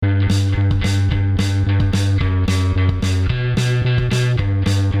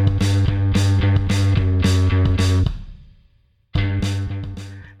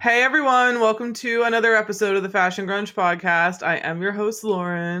welcome to another episode of the Fashion Grunge podcast. I am your host,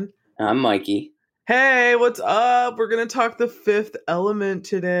 Lauren. I'm Mikey. Hey, what's up? We're going to talk The Fifth Element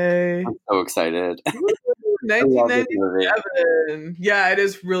today. I'm so excited. Woo, 1997. Yeah, it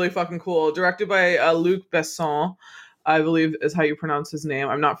is really fucking cool. Directed by Luc Besson, I believe is how you pronounce his name.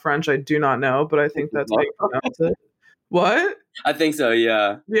 I'm not French. I do not know, but I think that's how you pronounce it. What? I think so,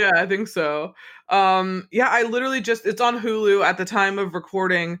 yeah. Yeah, I think so. I literally it's on Hulu at the time of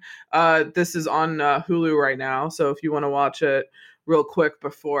recording. This is on Hulu right now. So if you want to watch it real quick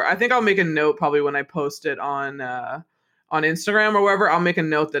before, I think I'll make a note probably when I post it on Instagram or wherever. I'll make a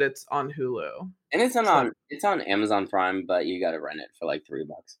note that it's on Hulu. And it's on Amazon Prime, but you got to rent it for like $3.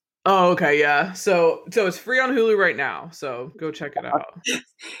 Oh, okay, yeah. So it's free on Hulu right now. So go check it out.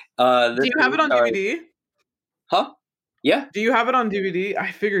 Do you have it on DVD? Huh? Yeah. Do you have it on DVD?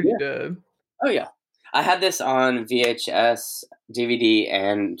 I figured you did. Oh, yeah. I had this on VHS, DVD,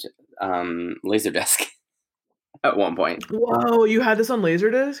 and Laserdisc at one point. Whoa, you had this on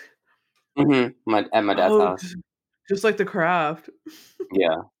Laserdisc? Mm-hmm. At my dad's house. Just like The Craft.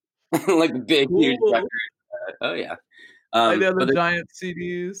 Yeah. Like big, huge record. Oh, yeah. I know the giant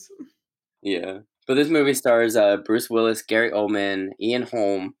CDs. Yeah. But this movie stars Bruce Willis, Gary Oldman, Ian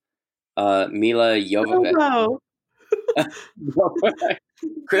Holm, Mila Jovovich.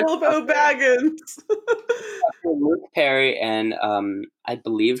 Bilbo Baggins. Luke Perry, and I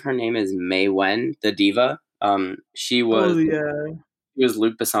believe her name is Mae Wen, the diva. She was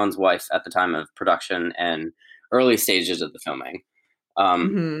Luc Besson's wife at the time of production and early stages of the filming.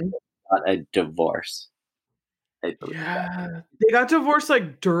 Got a divorce. They got divorced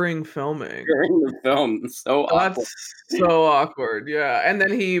like during filming. During the film, so awkward. That's so awkward. Yeah, and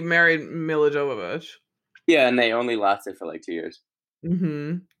then he married Mila Jovovich. Yeah, and they only lasted for like 2 years.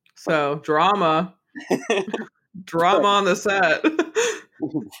 So drama on the set.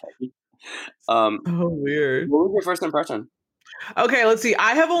 Oh, weird. What was your first impression? Okay, let's see.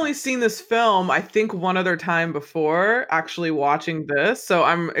 I have only seen this film, I think, one other time before actually watching this. So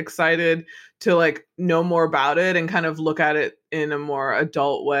I'm excited to like know more about it and kind of look at it in a more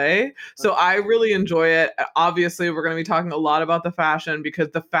adult way. So I really enjoy it. Obviously, we're going to be talking a lot about the fashion because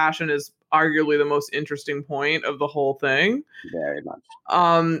the fashion is arguably the most interesting point of the whole thing. Very much.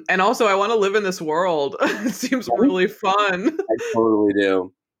 And also I want to live in this world. It seems really fun. I totally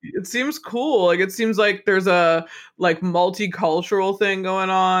do. It seems cool. Like it seems like there's a like multicultural thing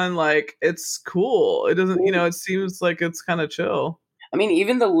going on. Like it's cool. It doesn't, it seems like it's kind of chill. I mean,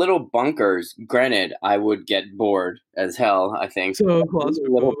 even the little bunkers, granted, I would get bored as hell, I think. So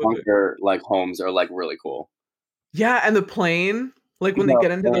little bunker like homes are like really cool. Yeah, and the plane, like when they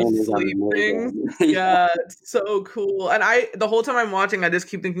get into those sleep things. Yeah, it's so cool. And the whole time I'm watching, I just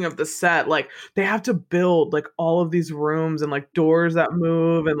keep thinking of the set. Like they have to build like all of these rooms and like doors that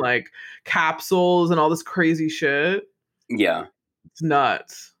move and like capsules and all this crazy shit. Yeah. It's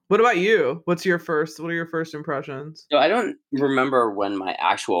nuts. What about you? What are your first impressions? So I don't remember when my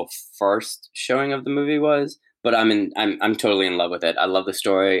actual first showing of the movie was, but I'm totally in love with it. I love the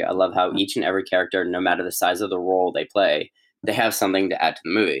story. I love how each and every character, no matter the size of the role they play, they have something to add to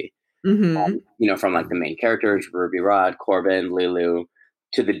the movie. From like the main characters, Ruby Rhod, Corbin, Lulu,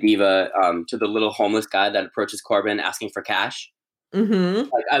 to the diva, to the little homeless guy that approaches Corbin asking for cash.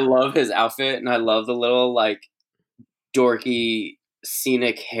 Like I love his outfit, and I love the little like dorky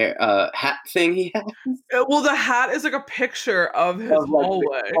scenic hair hat thing he has. Well, the hat is like a picture of his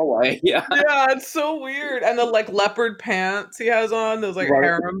hallway. Yeah, it's so weird. And the like leopard pants he has on, those like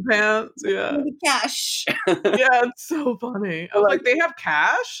harem pants. Yeah, cash. Yeah, it's so funny. I was like, they have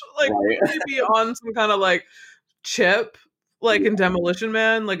cash? Like, would they be on some kind of like chip, like in Demolition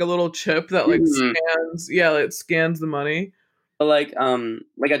Man, like a little chip that like scans? Yeah, it scans the money. But like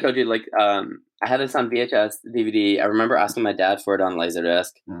I told you, like I had this on VHS, DVD. I remember asking my dad for it on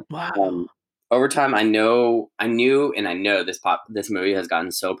Laserdisc. Wow. Over time, I know this movie has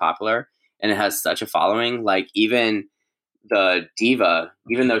gotten so popular and it has such a following. Like even the diva,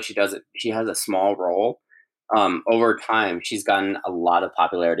 even though she has a small role. Over time, she's gotten a lot of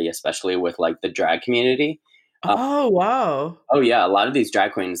popularity, especially with like the drag community. Oh wow! Oh yeah, a lot of these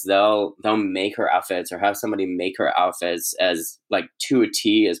drag queens, they'll make her outfits or have somebody make her outfits as like to a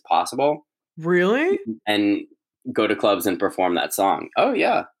T as possible. Really? And go to clubs and perform that song. Oh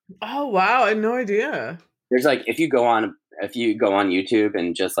yeah. Oh wow! I had no idea. There's like if you go on YouTube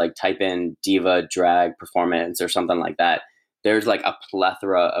and just like type in diva drag performance or something like that, there's like a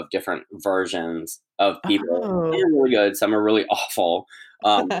plethora of different versions of people. Some are really good, some are really awful.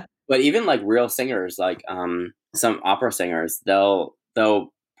 But even like real singers, like some opera singers, they'll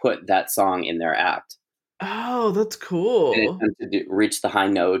put that song in their act. Oh, that's in cool. attempt to reach the high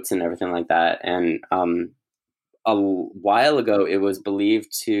notes and everything like that. And while ago, it was believed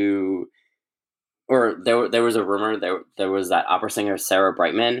to, or there was a rumor there was that opera singer Sarah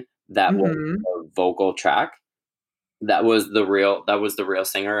Brightman that was Mhm. a vocal track that was the real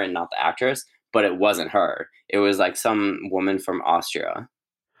singer and not the actress, but it wasn't her. It was like some woman from Austria.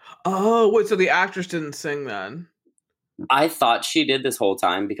 Oh, wait, so the actress didn't sing then? I thought she did this whole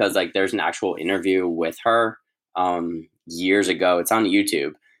time because like there's an actual interview with her years ago. It's on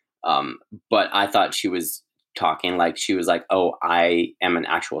YouTube. Um, but I thought she was talking like she was like, "Oh, I am an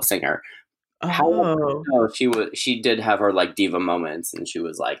actual singer." However, Oh. no, she did have her like diva moments, and she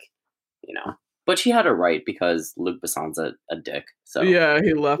was like, you know, but she had her right because Luc Besson's a dick. So Yeah,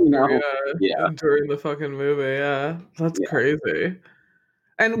 he left you her, know, yeah, yeah, during the fucking movie, yeah. That's yeah. crazy.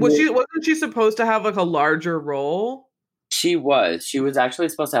 And Well, wasn't she supposed to have, like, a larger role? she was actually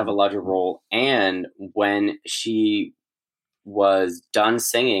supposed to have a larger role, and when she was done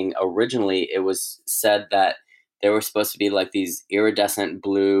singing, originally it was said that there were supposed to be like these iridescent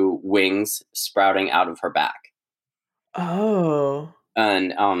blue wings sprouting out of her back. Oh.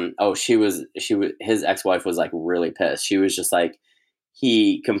 And oh, she was his ex-wife was like really pissed. She was just like,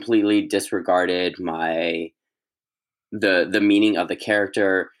 he completely disregarded the meaning of the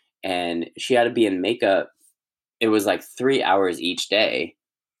character, and she had to be in makeup. It was like 3 hours each day.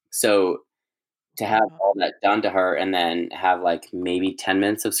 So to have Wow. all that done to her and then have like maybe 10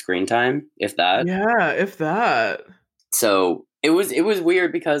 minutes of screen time, if that. Yeah, if that. So it was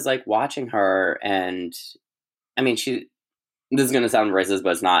weird because like watching her, and I mean, this is gonna sound racist,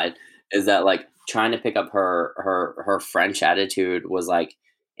 but it's not. Is that like trying to pick up her French attitude was like,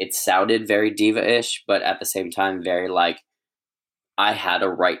 it sounded very diva-ish, but at the same time very like, I had a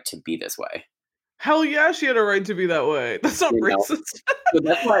right to be this way. Hell yeah, she had a right to be that way. That's not You know? racist. So I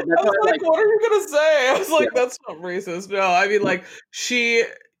that's why was like, like, "What are you gonna say?" I was yeah. like, "That's not racist." No, I mean, like, she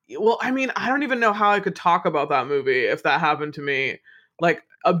well, I mean, I don't even know how I could talk about that movie if that happened to me, like,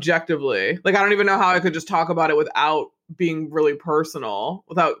 objectively. Like, I don't even know how I could just talk about it without being really personal,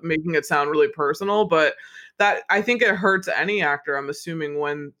 without making it sound really personal, but that I think it hurts any actor, I'm assuming,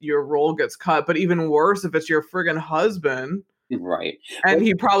 when your role gets cut, but even worse if it's your friggin' husband. Right. And Well,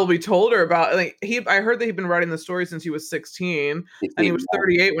 he probably told her about like I heard that he'd been writing the story since he was 16 and he 16, was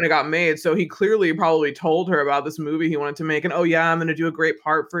 38 when it got made. So he clearly probably told her about this movie he wanted to make and oh yeah, I'm going to do a great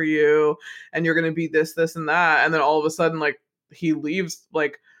part for you and you're going to be this this and that and then all of a sudden like he leaves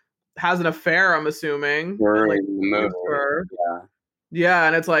like has an affair I'm assuming and we're like in the leaves mood. her. Yeah. Yeah,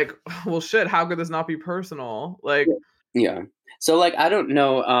 and it's like well shit, how could this not be personal? Like Yeah. Yeah. So, like, I don't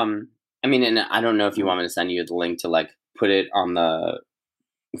know, I mean, and I don't know if you want me to send you the link to, like, put it on the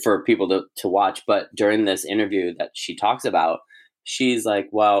for people to watch, but during this interview that she talks about, she's like,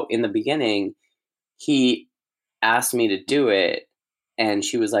 "Well, in the beginning, he asked me to do it," and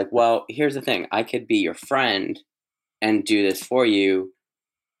she was like, "Well, here's the thing, I could be your friend and do this for you,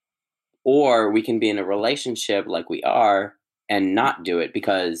 or we can be in a relationship like we are and not do it,"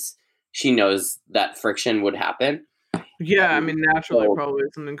 because she knows that friction would happen. yeah, I mean naturally So probably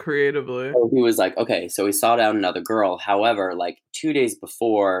something creatively. so he was like, okay, so he sought out another girl. However, like 2 days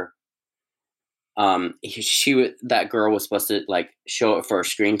before, that girl was supposed to like show up for a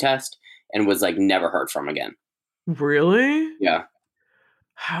screen test and was like never heard from again. Really? Yeah.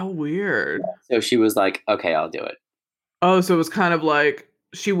 How weird. So she was like, okay, I'll do it. Oh, so it was kind of like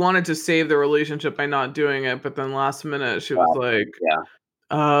she wanted to save the relationship by not doing it, but then last minute she was Wow. like, Yeah.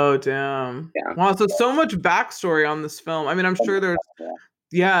 "Oh, damn." Yeah. Wow, so much backstory on this film. I mean, I'm sure there's Yeah.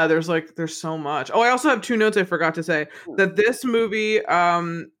 yeah, there's so much. Oh, I also have 2 notes I forgot to say, Hmm. that this movie,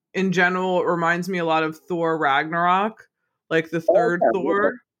 in general reminds me a lot of Thor: Ragnarok, like the Oh, 3rd okay, yeah,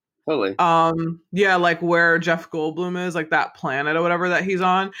 Thor. totally. Yeah, like where Jeff Goldblum is, like that planet or whatever that he's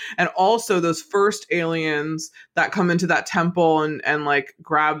on, and also those first aliens that come into that temple and like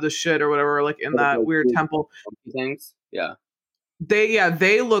grab the shit or whatever, like in Sort of that like weird these temple. funky things. Yeah.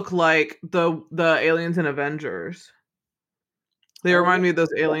 They look like the aliens in Avengers. They Oh, remind me of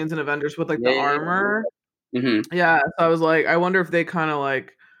those aliens in Avengers with like yeah. the Yeah. armor. Yeah. Hmm. Yeah, so I was like, I wonder if they kind of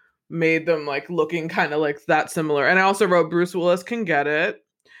like made them like looking kind of like that similar. And I also wrote Bruce Willis can get it,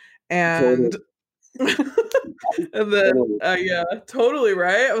 Totally. and and then, Totally. yeah, totally,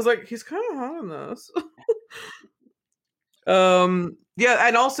 right? I was like, "He's kinda hot in this." Yeah,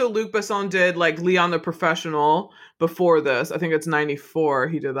 and also Luc Besson did, like, Leon the Professional before this. I think it's '94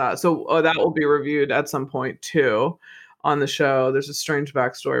 he did that. So, that will be reviewed at some point too on the show. There's a strange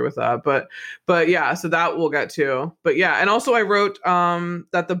backstory with that, but yeah, so that we'll get to. But yeah, and also I wrote,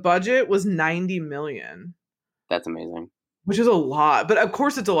 that the budget was 90,000,000. That's amazing. which is a lot. But of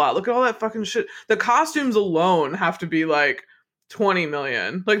course it's a lot. Look at all that fucking shit. The costumes alone have to be like 20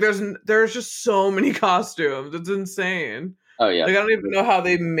 million. Like there's just so many costumes. It's insane. Oh yeah, Like I don't even know how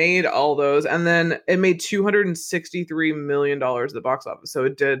they made all those. And then it made $263 million at the box office. So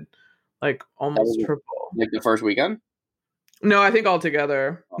it did like that almost was triple. like the first weekend. No, I think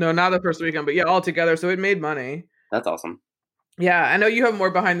altogether. Oh, No, not the first weekend, but yeah, altogether. So it made money. that's awesome. Yeah, I know you have more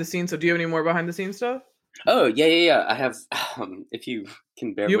behind the scenes. So do you have any more behind the scenes stuff? Oh yeah. I have. If you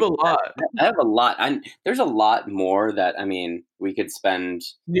can bear You have with a me, lot. I have a lot. There's a lot more that we could spend.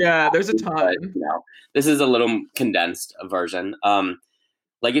 Yeah, there's a But ton. this is a little condensed version.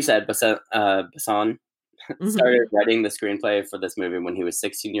 Like you said, Bassan Mhm. started writing the screenplay for this movie when he was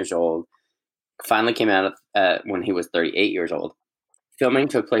 16 years old. Finally came out when he was 38 years old. Filming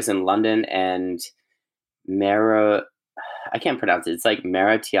took place in London and Mara. I can't pronounce it. It's like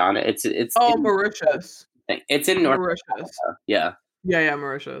Maritiana. Oh, Mauritius. It's in North Mauritius. America. Yeah. Yeah,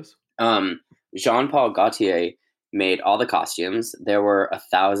 Mauritius. Um, Jean-Paul Gaultier made all the costumes. There were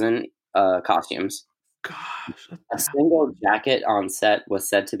 1,000 costumes. Gosh. A single jacket on set was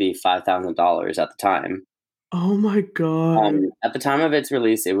said to be $5,000 at the time. Oh my god. At the time of its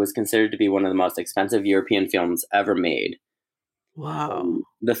release, it was considered to be one of the most expensive European films ever made. Wow.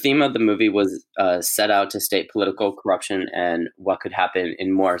 The theme of the movie was set out to state political corruption and what could happen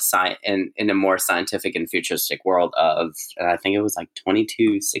in a more scientific and futuristic world of I think it was like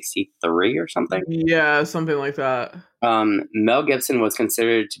 2263 or something. Yeah, something like that. Mel Gibson was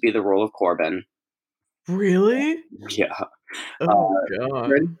considered to be the role of Corbin. Really? Yeah. Oh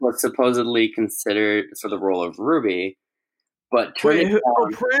Prince god. was supposedly considered for the role of Ruby, but turning Wait, oh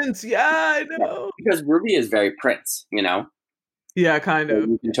down Prince. Yeah, I know. because Ruby is very Prince, you know. Yeah, kind So of.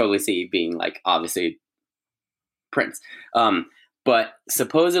 you can totally see being like obviously Prince. But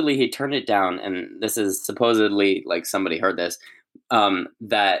supposedly he turned it down, and this is supposedly like somebody heard this.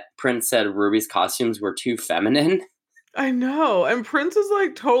 That Prince said Ruby's costumes were too feminine. I know. And Prince is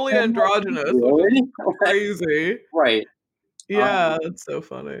like totally I'm like, androgynous, which is really? crazy. Right. Yeah, that's so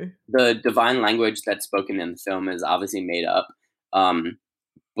funny. The divine language that's spoken in the film is obviously made up.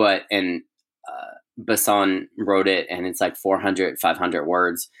 But and Basson wrote it, and it's like 400, 500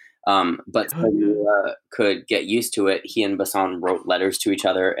 words. But so Goodness. you could get used to it. He and Basson wrote letters to each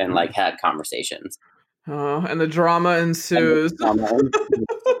other and like had conversations. Oh, and the drama And ensues.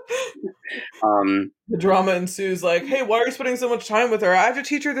 um, The drama ensues like, "Hey, why are you spending so much time with her? I have to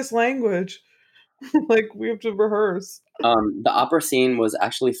teach her this language." Like, we have to rehearse. the opera scene was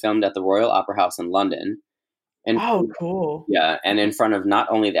actually filmed at the Royal Opera House in London, and Oh, cool. yeah, and in front of not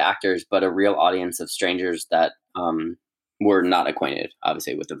only the actors but a real audience of strangers that were not acquainted,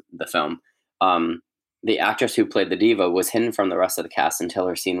 obviously, with the film. Um, the actress who played the diva was hidden from the rest of the cast until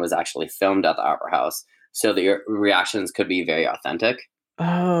her scene was actually filmed at the Opera House, so the reactions could be very authentic.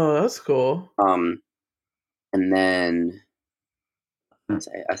 Oh, that's cool. And then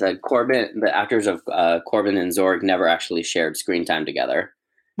I said Corbin, the actors of Corbin and Zorg never actually shared screen time together.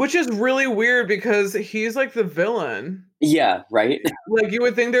 Which is really weird because he's like the villain. Yeah, right. Like, you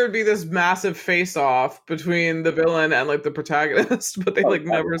would think there would be this massive face-off between the villain and like the protagonist, but they Oh, like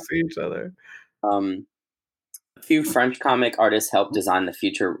never see each other. um, a few French comic artists helped design the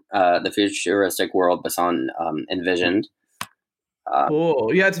futuristic world Basson envisioned.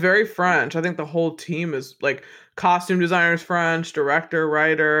 Cool. Yeah, it's very French. I think the whole team is like costume designers French, director,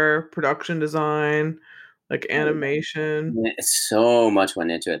 writer, production design, like animation. So much went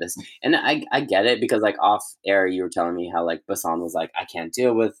into it. And I get it because like off air you were telling me how like Basson was like I can't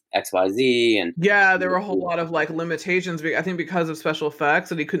deal with XYZ and Yeah, there were a whole lot of like limitations. I think because of special effects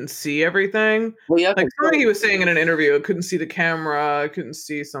that he couldn't see everything. well yeah, Like something he was saying in an interview, couldn't see the camera, couldn't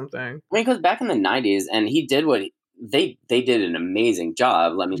see something. I mean because back in the 90s and he did they did an amazing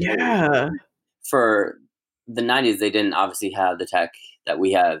job. Let me tell you, Yeah. for the 90s they didn't obviously have the tech that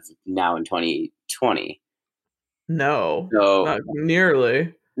we have now in 2020. No, So not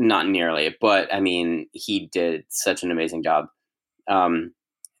nearly. not nearly, but I mean he did such an amazing job. Um,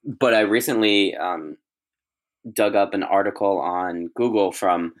 but I recently dug up an article on Google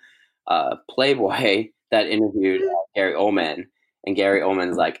from Playboy that interviewed Gary Oldman, and Gary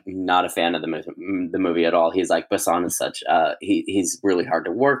Oldman's like not a fan of the movie at all. He's like Basson is such he's really hard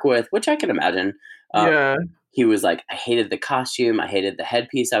to work with, which I can imagine. Uh, Yeah. he was like, I hated the costume, I hated the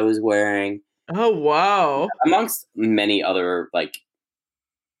headpiece I was wearing, Oh, wow. amongst many other like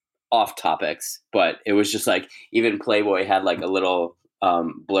off topics. But it was just like even Playboy had like a little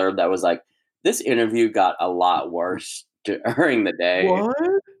blurb that was like, this interview got a lot worse during the day. What?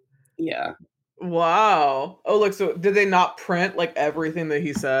 Yeah. Wow. Oh, look, so did they not print like everything that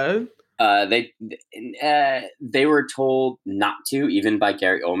he said? They were told not to, even by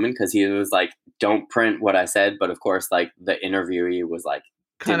Gary Oldman, because he was like, "Don't print what I said." But of course, like the interviewee was like,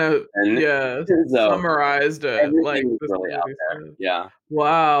 Kind "Didn't." of, yeah, So summarized it like everything was this really out movie there. said. Yeah.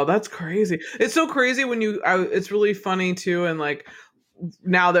 Wow, that's crazy. It's so crazy when it's really funny too, and like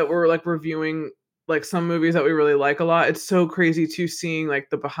now that we're like reviewing like some movies that we really like a lot, it's so crazy too seeing like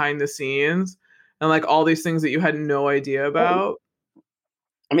the behind the scenes and like all these things that you had no idea about.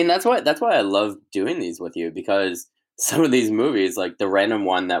 I mean, that's why I love doing these with you, because some of these movies, like the random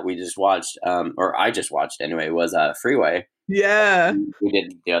one that we just watched, or I just watched anyway, was Freeway. Yeah. We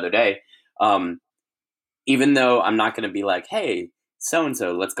did the other day. Um, Even though I'm not going to be like, "Hey, so and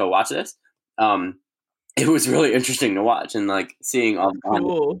so, let's go watch this." Um, it was really interesting to watch, and like seeing all That's the behind the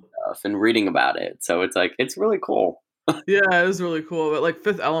cool. stuff and reading about it. So it's like it's really cool. Yeah, it was really cool. But like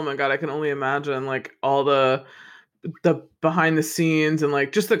Fifth Element, God, I can only imagine like all the behind the scenes and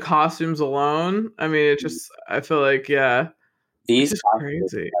like just the costumes alone. I mean, it just I feel like yeah, it's These just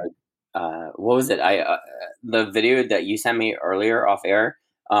costumes, crazy. what was it? I The video that you sent me earlier off air.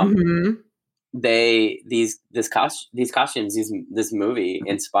 Um, Mhm. these costumes, this movie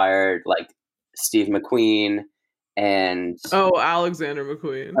inspired like Steve McQueen and Oh, Alexander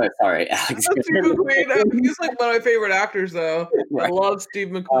McQueen. oh, sorry, Steve Alexander McQueen, McQueen. he's like one of my favorite actors though. I Right. love Steve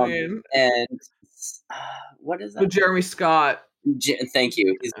McQueen. And uh, what is that? But Jeremy Scott. Thank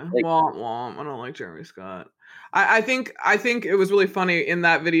you. He's like, Womp womp. I don't like Jeremy Scott. I think it was really funny in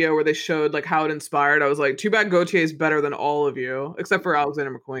that video where they showed like how it inspired. I was like, too bad Gautier is better than all of you, except for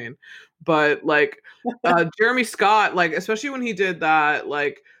Alexander McQueen. But like Jeremy Scott, like especially when he did that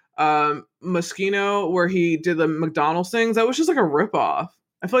like Moschino where he did the McDonald's things, that was just like a ripoff.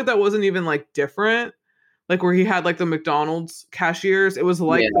 I feel like that wasn't even like different. Like where he had like the McDonald's cashiers. It was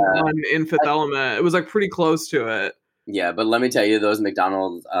like the yeah, one in Fifth Element. It was like pretty close to it. yeah. But let me tell you, those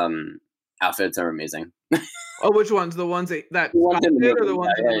McDonald's outfits are amazing. Oh, which ones? The ones that The ones Scott in the did or movie, the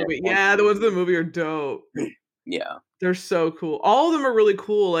ones in the yeah, movie? the ones Yeah, in the the ones in the movie. movie are dope. Yeah. They're so cool. All of them are really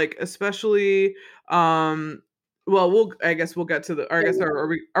cool, like especially um well, I guess we'll get to the or I Yeah, guess are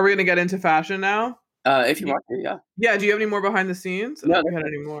we gonna get into fashion now? if you want to, yeah. Yeah, do you have any more behind the scenes? I don't No, think we had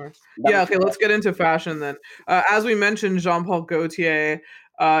any more. that Yeah, was okay, let's get into fashion then. As we mentioned, Jean-Paul Gaultier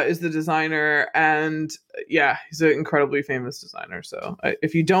is the designer, and yeah, he's an incredibly famous designer. So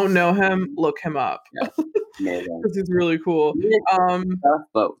if you don't know him, look him up yeah, amazing. because he's really cool. Really expensive Um, stuff,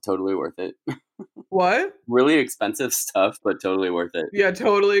 but totally worth it. what? Really expensive stuff, but totally worth it. Yeah,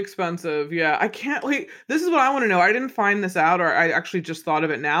 totally expensive. Yeah, I can't wait. This is what I want to know. I didn't find this out, or I actually just thought of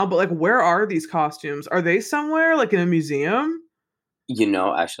it now. But like, where are these costumes? Are they somewhere like in a museum?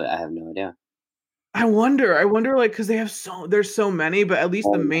 Actually, I have no idea. I wonder. I wonder, like, because they have there's so many, but at least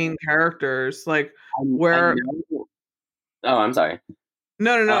the Um, main characters, like, I where? know. Oh, I'm sorry.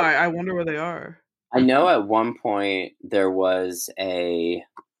 No, no, no. Uh, I wonder where they are. I know at one point there was a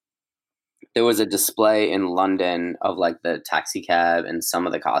display in London of like the taxi cab and some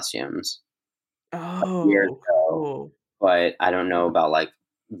of the costumes years Oh, ago, cool. but I don't know about like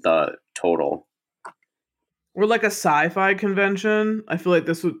the total. Or like a sci-fi convention. I feel like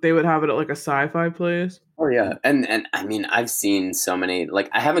they would have it at like a sci-fi place. Oh yeah, and I mean I've seen so many. Like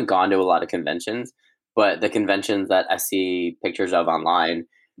I haven't gone to a lot of conventions, but the conventions that I see pictures of online,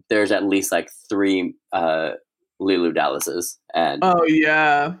 there's at least like three Lulu Dallases, and Oh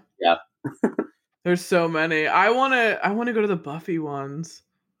yeah, yeah. there's so many. I wanna go to the Buffy ones.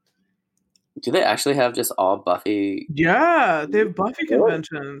 Do they actually have just all Buffy? Yeah, they have Buffy Really?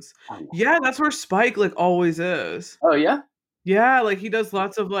 conventions. Oh, no. Yeah, that's where Spike, like, always is. Oh, yeah. Yeah, like, he does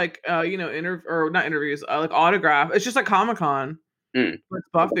lots of, like, or not interviews, like, autograph it's just like Comic-Con Mm. with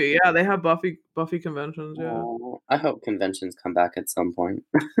Buffy. Yeah, they have Buffy conventions, yeah. Oh, I hope conventions come back at some point.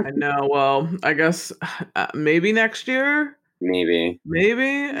 I know, well, I guess, maybe next year? Maybe.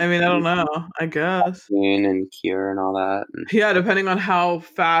 Maybe? I mean, I don't know, I guess. Vaccine and cure and all that. And Yeah, depending on how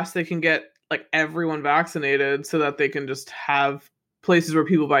fast they can get, like, everyone vaccinated so that they can just have places where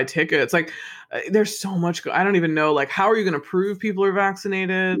people buy tickets. Like, there's so much I don't even know, like, how are you gonna prove people are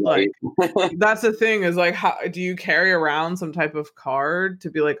vaccinated? Like, right. that's the thing is, like, how do you carry around some type of card to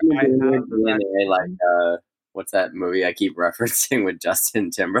be like, "I Doing your have the DNA, like vaccine?" what's that movie I keep referencing with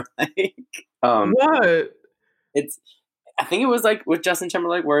Justin Timberlake? What? It's I think it was like with Justin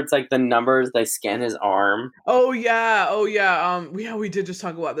Timberlake where it's like the numbers they scan his arm. Oh, yeah, yeah, we did just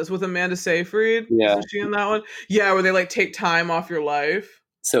talk about this with Amanda Seyfried. Yeah. Isn't she in that one? Yeah, where they, like, take time off your life.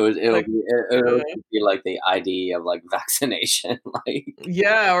 So Like, it'll yeah. be like the ID of like vaccination, like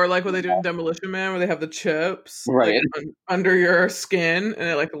Yeah, or like what they do in Demolition Man, where they have the chips like right. under your skin and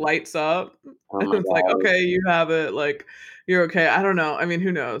it like lights up. Oh And my it's like, god. okay, you have it. Like, you're okay. I don't know. I mean,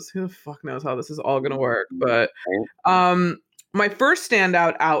 who knows? Who the fuck knows how this is all gonna work? But Right? um, my first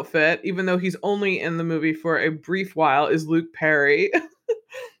standout outfit, even though he's only in the movie for a brief while, is Luke Perry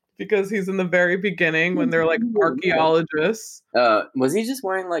because he's in the very beginning when they're like archaeologists. Was he just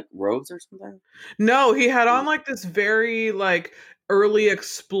wearing like robes or something? No, he had on like this very like early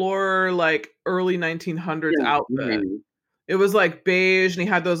explorer, like early 1900s Yeah. outfit. Mhm. It was like beige and he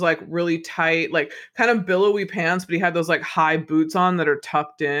had those like really tight, like kind of billowy pants, but he had those like high boots on that are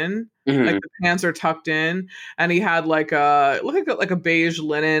tucked in. Like Mhm. the pants are tucked in, and he had like a like a beige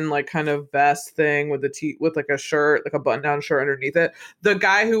linen like kind of vest thing with with like a shirt, like a button down shirt underneath it. The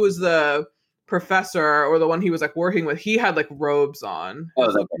guy who was the professor or the one he was like working with, he had like robes on. Oh,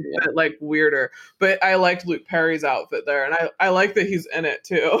 His that looked guy, a bit like weirder, but I liked Luke Perry's outfit there, and I like that he's in it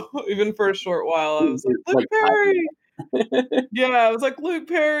too. Even for a short while, I was like Luke like Perry. Yeah, I was like Luke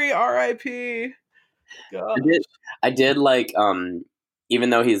Perry, R.I.P. I did Gosh. I did like, even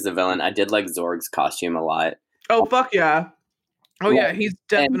though he's the villain, I did like Zorg's costume a lot. Oh fuck yeah. Oh yeah, Like he's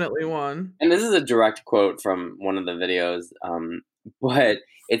and definitely one. and this is a direct quote from one of the videos, but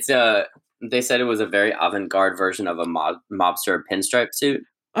it's they said it was a very avant-garde version of a mobster pinstripe suit,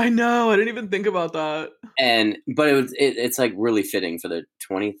 I know. I didn't even think about that. but it's like really fitting for the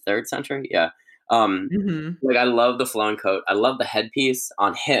 23rd century. Yeah. Hmm. Like I love the flowing coat. I love the headpiece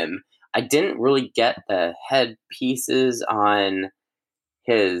on him. I didn't really get the headpieces on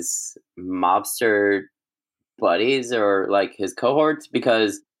his mobster buddies or like his cohorts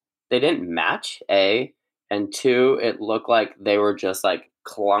because they didn't match, A, and two, it looked like they were just like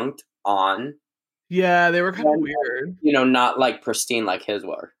clunked on Yeah, they were kind of and, weird. not like pristine like his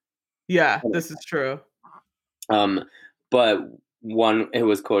were. Yeah, this is true. Um, but one, it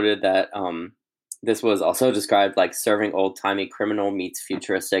was quoted that this was also described like serving old timey criminal meets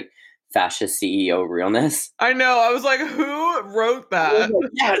futuristic fascist CEO realness. I know. I was like, who wrote I was that?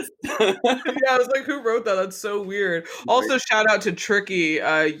 like, yes. Yeah, I was like, who wrote that? That's so weird. Also, shout out to Tricky,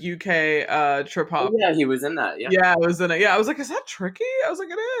 UK trip Oh hop. yeah, he was in that. Yeah, Yeah, I was in it. Yeah, I was like, is that Tricky? I was like,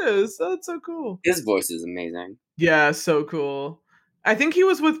 it is. That's so cool. his voice is amazing. Yeah, so cool. I think he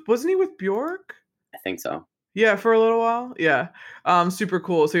was with, wasn't he with Bjork? I think so. Yeah, for a little while. Yeah. Super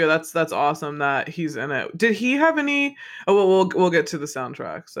cool. So yeah, that's awesome that he's in it. Did he have any oh well we'll get to the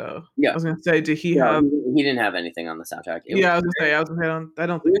soundtrack. So I Yeah, was gonna say, did he no, have he didn't have anything on the soundtrack. yeah, I was gonna say I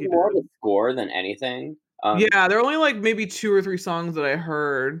don't It think was he did. more the score than anything. Yeah, there are only like maybe two or three songs that I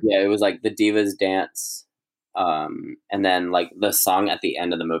heard. Yeah, it was like the Divas dance, and then like the song at the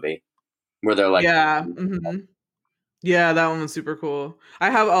end of the movie where they're like, Yeah. Yeah, that one was super cool. I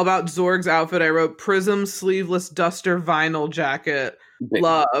have about Zorg's outfit. I wrote Prism sleeveless duster vinyl jacket. big,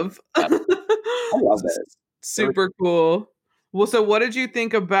 Love. I love it. It was- Super cool. Well, so what did you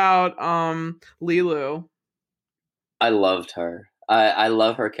think about Lilu? I loved her. I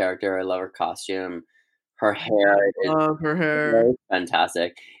love her character. I love her costume. Her hair is Love her hair. very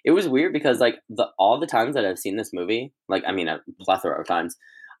fantastic. It was weird because like all the times that I've seen this movie, like I mean a plethora of times,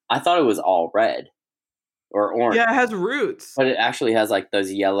 I thought it was all red or orange, Yeah, it has roots. but it actually has like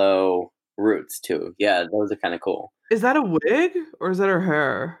those yellow roots too. Yeah, those are kind of cool. Is that a wig or is that her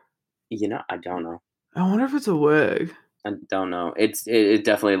hair? I don't know. I wonder if it's a wig. I don't know. It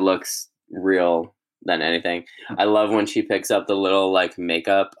definitely looks real than anything. I love when she picks up the little like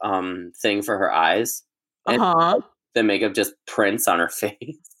makeup thing for her eyes, and Uh-huh. the makeup just prints on her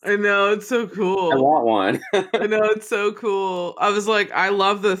face. I know, it's so I cool. want one. I know, it's so cool. I was like, I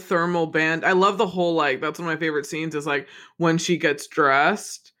love the thermal band. I love the whole like that's one of my favorite scenes is like when she gets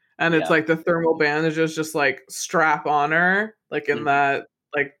dressed and it's Yeah. like the thermal bandages just like strap on her, like in Mhm. that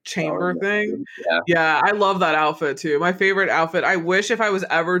like Oh, chamber thing. yeah. Yeah, I love that outfit too. My favorite outfit. I wish if I was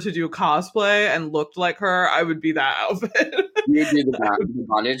ever to do cosplay and looked like her, I would be that outfit. You do the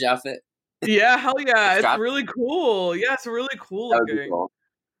bondage outfit. Yeah, hell The yeah. It's strap. really cool. Yeah, it's really cool That would be looking. cool.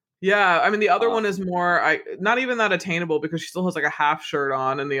 Yeah, I mean the other Uh, one is more I not even that attainable because she still has like a half shirt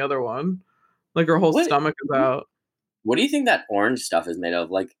on in the other one. Like her whole what stomach is out. What do you think that orange stuff is made of?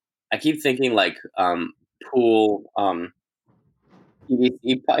 Like, I keep thinking like pool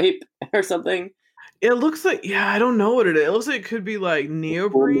PVC pipe or something. It looks like yeah, I don't know what it is. It looks like it could be like Pool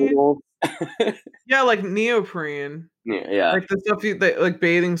neoprene. noodles. Yeah, like neoprene. Yeah, Like the stuff that like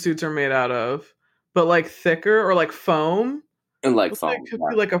bathing suits are made out of, but like thicker or like foam. and like Looks like foam. it could Yeah.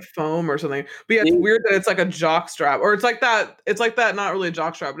 be like a foam or something. But yeah, it's See, weird that it's like a jock strap or it's like that not really a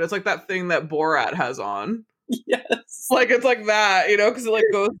jock strap, but it's like that thing that Borat has on. Yes. Like it's like that, you know, because it like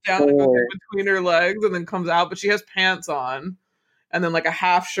goes down and goes in between her legs and then comes out, but she has pants on and then like a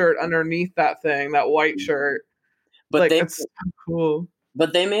half shirt underneath that thing, that white shirt. But Like they it's so cool.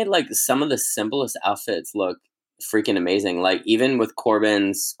 but they made like some of the simplest outfits look freaking amazing. Like even with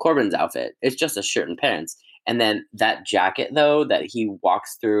Corbin's outfit, it's just a shirt and pants. And then that jacket though that he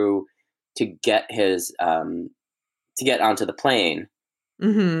walks through to get his to get onto the plane,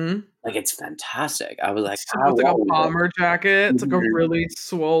 Mhm. like it's fantastic. I was like, So how it's like a well is bomber jacket. It's like a it? really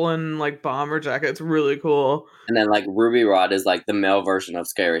swollen like bomber jacket. It's really cool. And then like Ruby Rod is like the male version of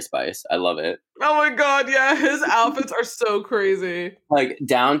Scary Spice. I love it. Oh my god, yeah, his outfits are so crazy. Like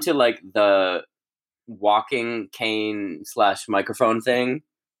down to like the walking cane slash microphone thing.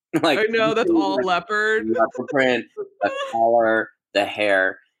 Like I know that's all leopard. leopard print, the collar, the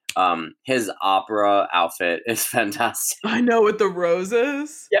hair. His opera outfit is fantastic. I know with the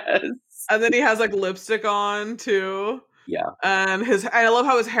roses. Yes. And then he has like lipstick on too. Yeah. And I love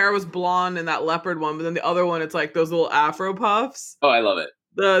how his hair was blonde in that leopard one, but then the other one it's like those little afro puffs. Oh, I love it.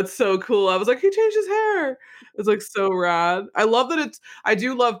 That's so cool. I was like, he changed his hair. It's like so rad. I love that I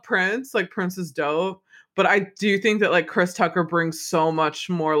do love Prince. Like Prince is dope. But I do think that like Chris Tucker brings so much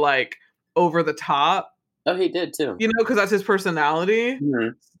more like over the top, Oh, he did too. you know, because that's his personality.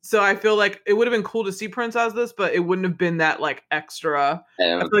 Mhm. So I feel like it would have been cool to see Prince as this, but it wouldn't have been that like extra. I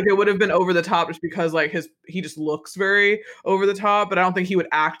And feel like it would have been over the top just because like he just looks very over the top, but I don't think he would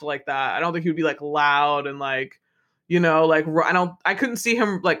act like that. I don't think he would be like loud and like, you know, like I couldn't see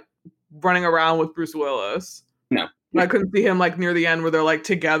him like running around with Bruce Willis. no. I couldn't see him like near the end where they're like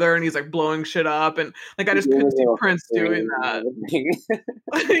together and he's like blowing shit up and like I just couldn't see Prince doing that.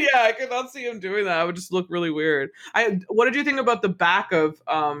 Yeah, I could not see him doing that. It would just look really weird. What did you think about the back of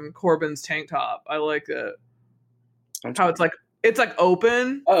Corbin's tank top? I like it. How it's like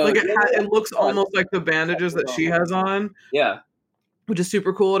open. Oh, Like yeah. it looks almost like the bandages that she has on, Yeah. which is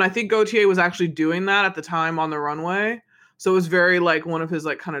super cool. And I think Gaultier was actually doing that at the time on the runway. So it was very like one of his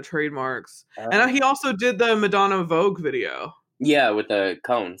like kind of trademarks. And he also did the Madonna Vogue video. Yeah, with the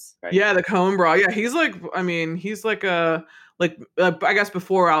cones, right? Yeah, the cone bra. Yeah, he's like, I mean, he's like a I guess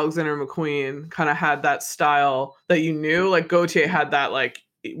before Alexander McQueen kind of had that style that you knew. Like Gaultier had that like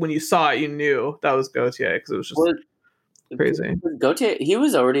when you saw it, you knew that was Gaultier because it was just crazy. Gaultier, he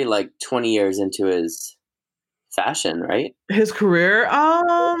was already like 20 years into his fashion, right? His career,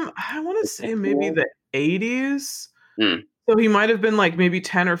 I want to say maybe the 80s. Mm. So he might have been like maybe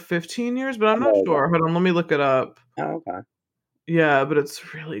 10 or 15 years, but I'm not sure. Hold on, let me look it up. Oh, okay. Yeah, but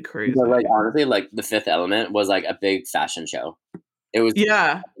it's really crazy. But like honestly, like The Fifth Element was like a big fashion show. It was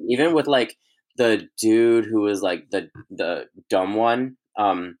even with like the dude who was like the dumb one,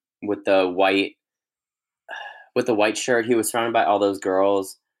 with the white shirt. He was surrounded by all those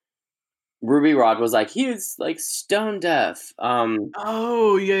girls. Ruby Rod was like, he's like stone deaf.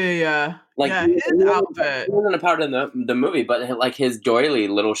 Oh yeah. Like yeah, he his outfit. He wasn't a part of the movie, but like his doily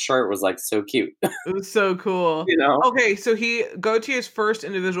little shirt was like so cute. It was so cool. You know? Okay, so Gaultier's first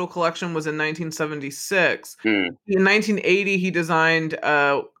individual collection was in 1976. Mm. In 1980, he designed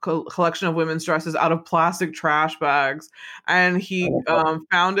a collection of women's dresses out of plastic trash bags, and he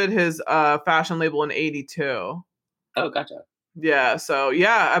founded his fashion label in 82. Oh, gotcha. Yeah, so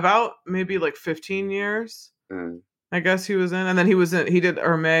yeah, about maybe like 15 years. Mm. I guess he was in, and then he did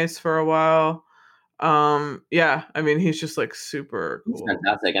Hermes for a while. Yeah, I mean, he's just like super cool. He's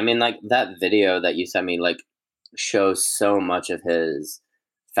fantastic. I mean, like that video that you sent me, like shows so much of his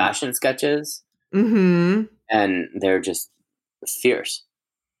fashion sketches, Mm-hmm. and they're just fierce.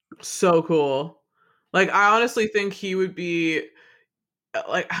 So cool. Like, I honestly think he would be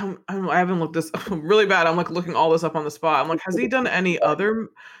like I haven't looked this really bad. I'm like looking all this up on the spot. I'm like, has he done any other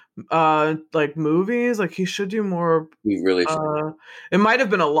like movies? Like he should do more. He really should. It might have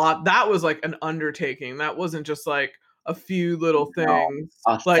been a lot. That was like an undertaking. That wasn't just like a few little things.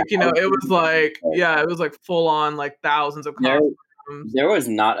 Like, you know, it was like, yeah, it was like full on like thousands of costumes. There was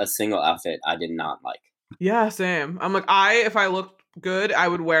not a single outfit I did not like. Yeah, same. I'm like, if I looked good, I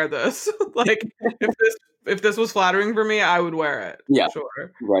would wear this. Like if this was flattering for me, I would wear it. Yeah.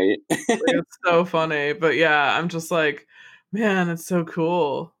 Sure. Right. Like, it's so funny. But yeah, I'm just like, man, it's so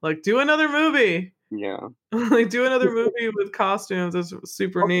cool. Like do another movie. Yeah. Like do another movie with costumes. It's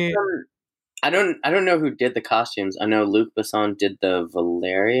super neat. I don't know who did the costumes. I know Luc Besson did the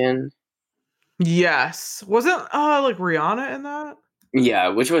Valerian. Yes. Wasn't like Rihanna in that? Yeah,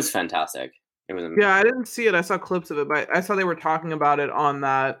 which was fantastic. It was amazing. Yeah, I didn't see it. I saw clips of it, but I saw they were talking about it on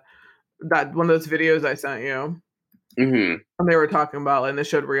that one of those videos I sent you. Hmm. And they were talking about, and they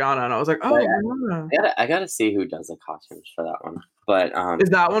showed Rihanna, and I was like, But oh, Rihanna. I gotta see who does the costumes for that one. But Is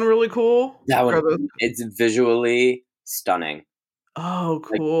that one really cool? that Or one, the- it's visually stunning. Oh,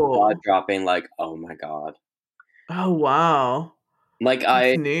 Like jaw cool. dropping. Like, oh my god. Oh, wow. Like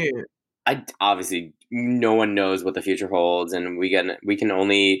That's neat. I obviously no one knows what the future holds, and we can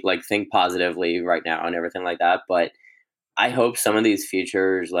only like think positively right now and everything like that. But I hope some of these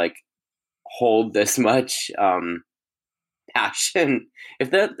futures like hold this much passion,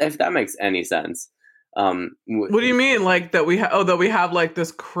 if that makes any sense. What do you mean? Like that we that we have like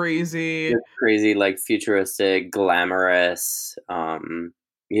this crazy. This crazy like futuristic, glamorous.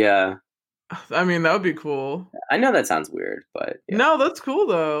 Yeah, I mean, that would be cool. I know that sounds weird, but yeah. No, that's cool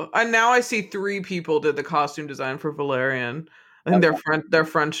though. And now I see 3 people did the costume design for Valerian. I think Okay. they're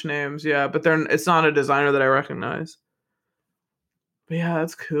French names, yeah, but it's not a designer that I recognize. But yeah,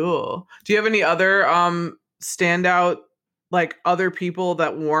 that's cool. Do you have any other standout like other people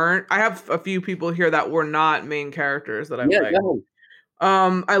that weren't? I have a few people here that were not main characters that I Yeah, like. go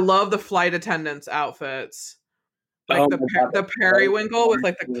I love the flight attendants' outfits. Like Oh my god, the periwinkle with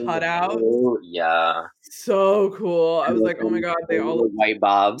like the cutout. oh, yeah. So cool. I was And like, oh my god, the they all look little white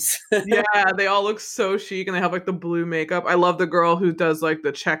bobs. yeah, they all look so chic and they have like the blue makeup. I love the girl who does like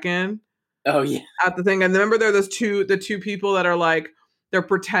the check-in Oh yeah. at the thing. And remember there are the two people that are like they're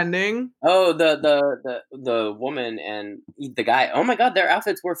pretending. Oh, the woman and the guy. Oh my god, their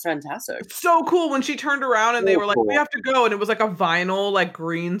outfits were fantastic. It's so cool when she turned around and they So were like, "We cool. have to go," and it was like a vinyl like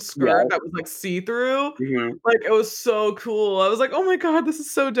green Yeah. skirt that was like see-through. Mhm. Like it was so cool. I was like, "Oh my god, this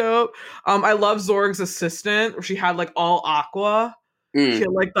is so dope." I love Zorg's assistant where she had like all aqua. She Mm.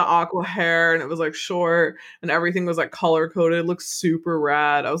 had like the aqua hair and it was like short and everything was like color coded. It looked super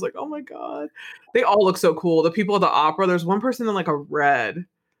rad. I was like, oh my God. They all look so cool. The people at the opera, there's one person in like a red.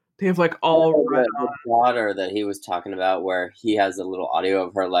 They have like all Oh, red. the daughter that he was talking about where he has a little audio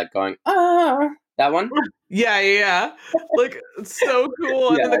of her like going, "Ah." That one? Yeah, yeah, yeah. Like it's so cool.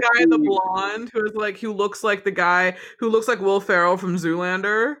 And Yeah. then the guy in the blonde who is like who looks like the guy who looks like Will Ferrell from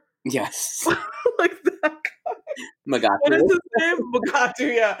Zoolander. Yes. Like that. What is Magatu. his name?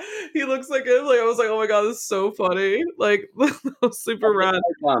 Mugatu, yeah. He looks like him. Like I was like, oh my god, this is so funny. Like that was super rad.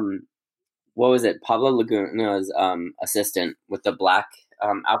 Like, what was it? Pablo Laguna's assistant with the black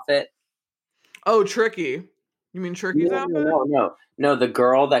outfit. Oh, Tricky. You mean Tricky's outfit? No. The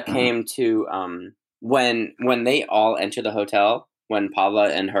girl that came to when they all enter the hotel, when Pablo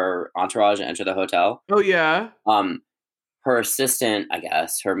and her entourage enter the hotel, Oh yeah. her assistant, I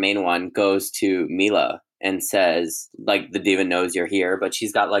guess, her main one, goes to Mila and says, like, the diva knows you're here, but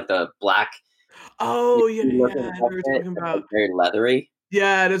she's got like the black Oh yeah, yeah. looking I know what you're outfit, talking that's, like, about. very leathery.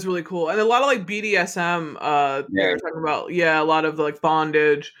 Yeah, it is really cool. And a lot of like BDSM they Very. were talking about, yeah, a lot of the like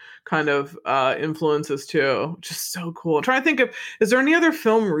bondage kind of influences too. Just so cool. I'm trying to think of is there any other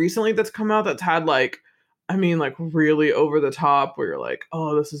film recently that's come out that's had like I mean like really over the top where you're like,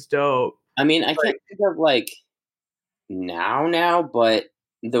 oh, this is dope. I mean, I Like can't think of like now, but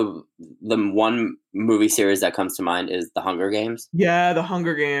the one movie series that comes to mind is The Hunger Games. yeah, the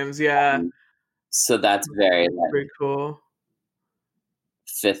Hunger Games, yeah. So that's very That's like pretty cool.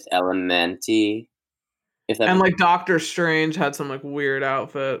 Fifth Elementy, if that And makes like Doctor Strange had some like weird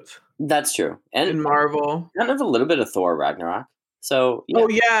outfits that's true. And in Marvel. kind of a little bit of Thor Ragnarok. So yeah. Oh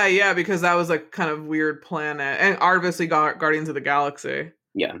yeah, yeah, because that was like kind of weird planet, and obviously Guardians of the Galaxy.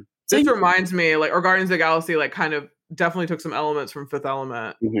 Yeah. So This reminds me, like, or Guardians of the Galaxy, like, kind of definitely took some elements from Fifth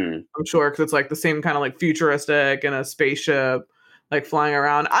Element. mhm. I'm sure because it's like the same kind of like futuristic and a spaceship, like flying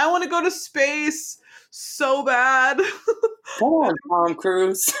around. I want to go to space so bad. Come on, Tom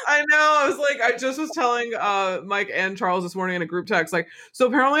Cruise. I know. I was like, I just was telling Mike and Charles this morning in a group text. Like, so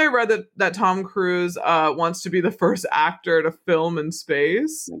apparently I read that Tom Cruise wants to be the first actor to film in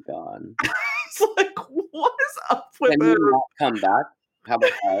space. Oh my god. It's like, what is up with Can he him? not come back? How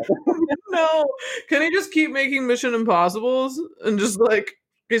about that? No. Can he just keep making Mission Impossibles and just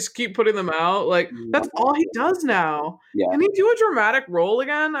keep putting them out? Like that's all he does now. Yeah. Can he do a dramatic role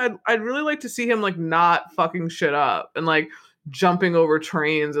again? I'd really like to see him like not fucking shit up and like jumping over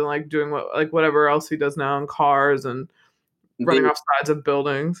trains and like doing whatever else he does now in cars and running off sides of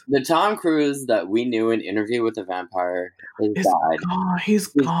buildings. The Tom Cruise that we knew in Interview with the Vampire has He's died. gone.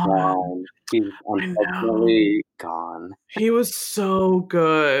 He's He's gone. gone. He's I know. unfortunately gone. He was so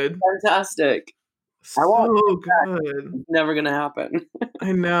good. Fantastic. I So want good. It's never gonna happen.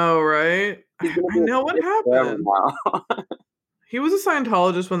 I know, right? He's gonna I be know what forever happened. now. He was a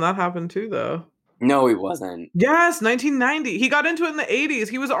Scientologist when that happened too, though. No, he wasn't. Yes, 1990. He got into it in the 80s.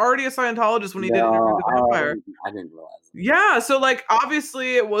 He was already a Scientologist when he did Interview No, with the Vampire. I didn't realize that. Yeah, so like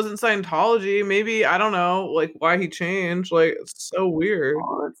obviously it wasn't Scientology. Maybe I don't know like why he changed. Like it's so weird.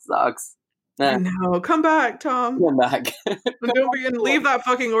 Oh, it sucks. I Nah, know. Come back, Tom. come back. And don't be and leave that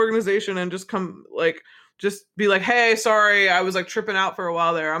fucking organization and just come like just be like, hey, sorry, I was like tripping out for a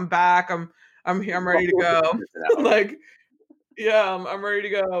while there. I'm back. I'm here. I'm ready to go. Like, yeah, I'm ready to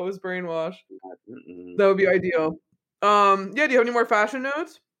go. I was brainwashed. Mm-mm. That would be ideal. Yeah, do you have any more fashion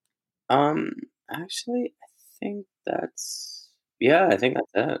notes? Um, actually, I think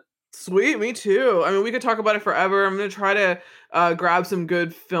that's it. Sweet, me too. I mean, we could talk about it forever. I'm gonna try to grab some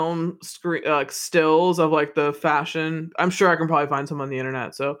good film screen like stills of like the fashion. I'm sure I can probably find some on the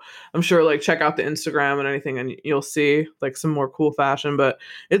internet. So I'm sure like check out the Instagram and anything, and you'll see like some more cool fashion. But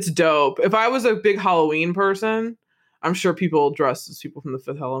it's dope. If I was a big Halloween person, I'm sure people dress as people from the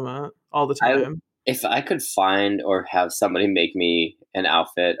Fifth Element all the I time. If I could find or have somebody make me an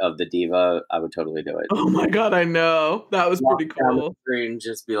outfit of the diva, I would totally do it. Oh my god, I know that was Walk pretty down the cool. street and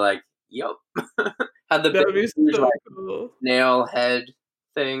just be like, "Yep," had the That big would be huge, so like cool. nail head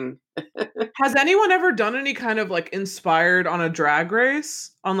thing. Has anyone ever done any kind of like inspired on a drag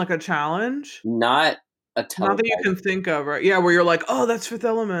race on like a challenge? Not a Not that you televised, can think of, right? Yeah, where you're like, "Oh, that's Fifth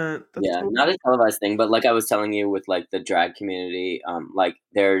Element. That's yeah, cool." not a televised thing, but like I was telling you with like the drag community, like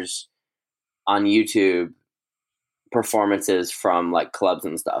there's on YouTube performances from like clubs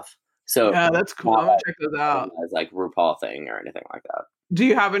and stuff. So Yeah, that's cool. not I'm gonna check those out. as like RuPaul thing or anything like that. Do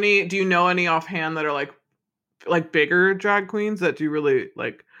you know any offhand that are like bigger drag queens that you really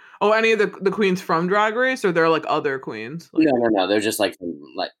like? Oh, any of the queens from Drag Race, or they're like other queens? No, Like, no, no. They're just like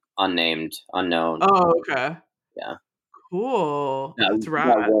like unnamed, unknown. oh, okay. Yeah. Cool. No, That's not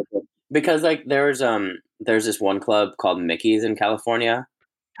rad. worth it. Because like there's this one club called Mickey's in California.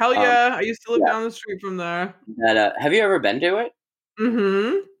 Hell Um yeah. I used to live yeah, down the street from there. that have you ever been to it?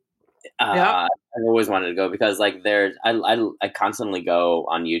 Mhm. Yep. I've always wanted to go because like there's I constantly go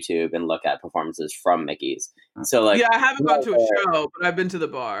on YouTube and look at performances from Mickey's. So like Yeah, I haven't they gone have to a their show, but I've been to the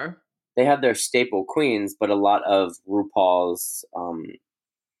bar. they have their staple queens, but a lot of RuPaul's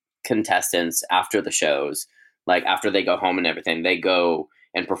contestants after the shows, like after they go home and everything, they go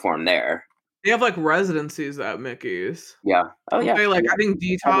and perform there. They have, like, residencies at Mickey's. Yeah. Oh Don't yeah. they? Like, Yeah. I think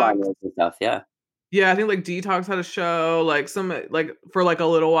Detox. Headliners and stuff. Yeah. Yeah, I think, like, Detox had a show, like, some like, for, like, a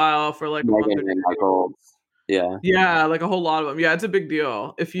little while, for, like, a month or Megan and 2. Michael. Yeah. Yeah, like, a whole lot of them. Yeah, it's a big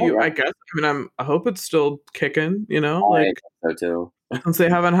deal. If Oh you yeah. I guess, I mean, I hope it's still kicking, I like, think so too. since they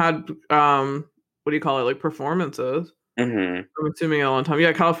haven't had, what do you call it, like, performances. Hmm. I'm assuming in a long time.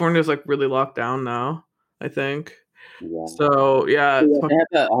 Yeah, California's, like, really locked down now, I think. Yeah. So, yeah, it's Yeah, they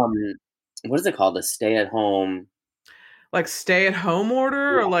have a what is it called? The stay at home. like, stay-at-home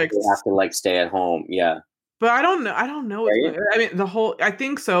order Yeah, or, like they have to like stay at home. Yeah. but I don't know what's Right? going I mean, I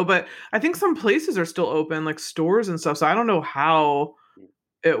think so, but I think some places are still open, like stores and stuff, so I don't know how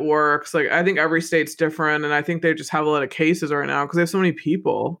it works. Like, I think every state's different, and I think they just have a lot of cases right now because they have so many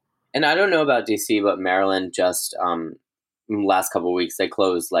people. And I don't know about DC, but Maryland just last couple weeks they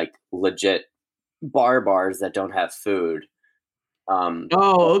closed like legit bars that don't have food. Um,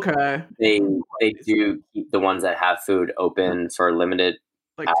 Oh, okay. they they do keep the ones that have food open for limited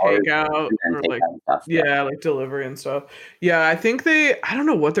Like hours takeout and then or take like out stuff. Yeah. yeah, like delivery and stuff. Yeah, I don't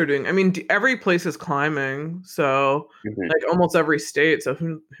know what they're doing. I mean, every place is climbing, so, Mhm. like, almost every state, so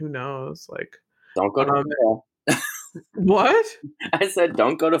who knows, like, Don't go to um Florida. what? I said,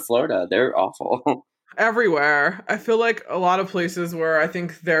 don't go to Florida. They're awful. Everywhere. I feel like a lot of places where I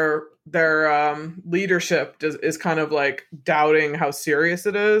think their leadership is kind of like doubting how serious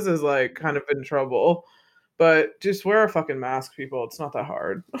it is like kind of in trouble. But just wear a fucking mask, people. It's not that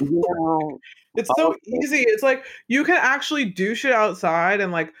hard. You know, It's so all easy. It's like you can actually do shit outside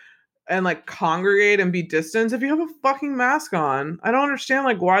and congregate and be distant if you have a fucking mask on. I don't understand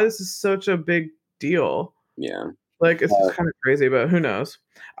like why this is such a big deal. yeah. Like, it's Uh, just kind of crazy, but who knows?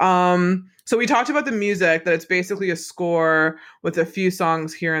 So we talked about the music, that it's basically a score with a few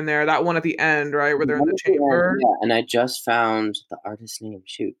songs here and there. That one at the end, right, where they're in the chamber. yeah, and I just found the artist name.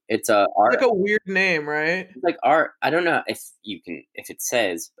 Shoot, it's It's like a weird name, right? it's like R. I don't know if you can if it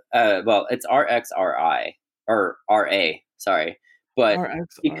says. Well, it's RXRI or RA. Sorry, but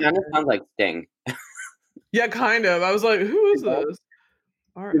he RXR. kind of sounds like Sting. Yeah, kind of. I was like, who is this?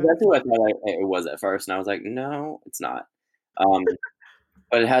 That's RX. who I thought it was at first, and I was like, no, it's not. Um,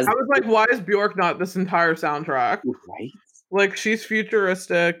 but it has I was like, why is Bjork not this entire soundtrack? right. Like, she's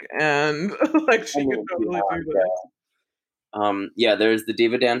futuristic and like I she could mean, totally do yeah. this. Yeah, there's the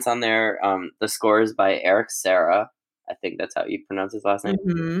Diva Dance on there. The score is by Eric Serra. I think that's how you pronounce his last name.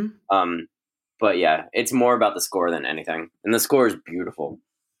 Hmm. Um, But yeah, it's more about the score than anything, and the score is beautiful.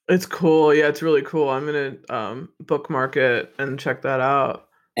 It's cool. Yeah, it's really cool. I'm gonna bookmark it and check that out.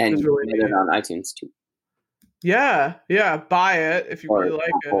 And It's you really can get it neat. on iTunes too, Yeah, yeah. Buy it if you really or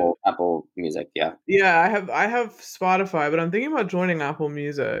like it. Apple Music. Yeah, Yeah, I have Spotify, but I'm thinking about joining Apple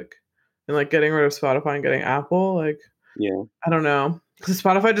Music and like getting rid of Spotify and getting Apple. Like, yeah, I don't know, because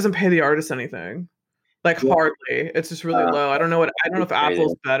Spotify doesn't pay the artist anything. Like yeah. hardly. It's just really low. I don't know It's if crazy.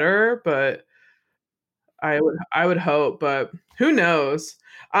 Apple's better, but I would hope, but who knows?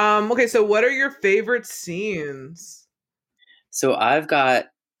 Okay, so what are your favorite scenes? So I've got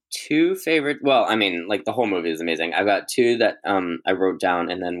two favorite. Well, I mean, like the whole movie is amazing. I've got two that I wrote down,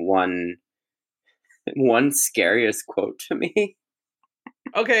 and then one scariest quote to me.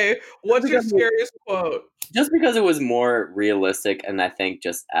 Okay, Just what's your because scariest quote? just because it was more realistic, and I think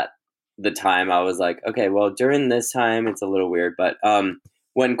just at the time I was like, okay, well, during this time it's a little weird, but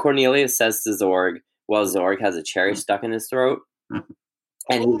when Cornelius says to Zorg, well, Zorg has a cherry stuck in his throat, and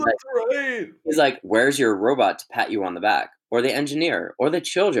Oh, that's right. he's like, where's your robot to pat you on the back, or the engineer, or the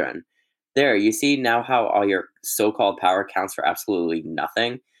children? There, you see now how all your so-called power counts for absolutely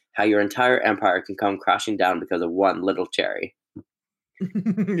nothing. How your entire empire can come crashing down because of one little cherry. So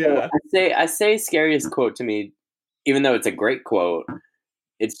Yeah. I say scariest quote to me, even though it's a great quote.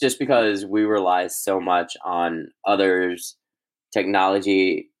 It's just because we rely so much on others'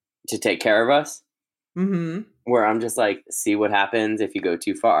 technology to take care of us, Mhm. where I'm just like, see what happens if you go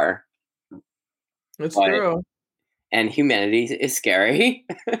too far. It's But true. and humanity is scary.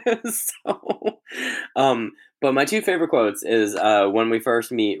 So, um, but my two favorite quotes is when we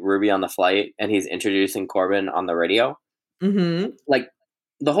first meet Ruby on the flight, and he's introducing Corbin on the radio. Mhm. Like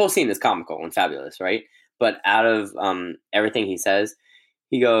the whole scene is comical and fabulous, right? But out of everything he says,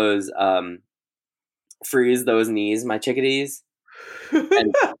 he goes, "Freeze those knees, my chickadees."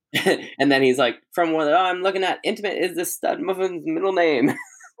 And and then he's like, "From what I'm looking at, intimate is the stud muffin's middle name."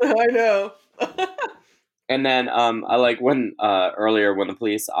 I know. And then I like when earlier when the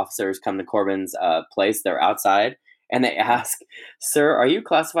police officers come to Corbin's place, they're outside and they ask, "Sir, are you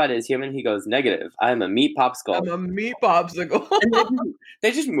classified as human?" He goes, "Negative. I am a meat popsicle." I'm a meat popsicle. And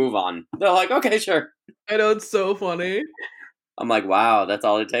they just move on. They're like, "Okay, sure." I know, it's so funny. I'm like, "Wow, that's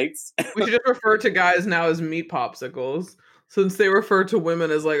all it takes." We should just refer to guys now as meat popsicles, since they refer to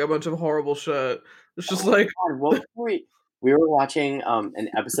women as, like, a bunch of horrible shit. It's just Oh like my god, what were we were watching an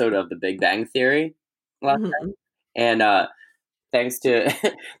episode of The Big Bang Theory last mhm. and thanks to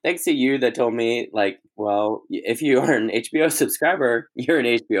thanks to you that told me like, well, if you are an HBO subscriber, you're an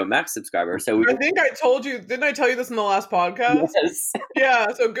HBO Max subscriber. So we I think I told you, didn't I tell you this in the last podcast? yes.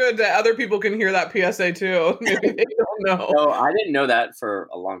 Yeah, so good that other people can hear that PSA too. Maybe they don't know. So I didn't know that for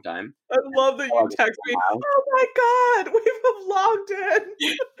a long time. I love that you Oh, text me, wow. "Oh my god, we've logged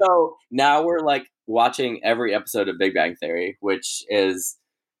in." So now we're like watching every episode of Big Bang Theory, which is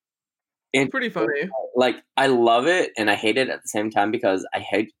It's interesting. pretty funny. Like I love it and I hate it at the same time because I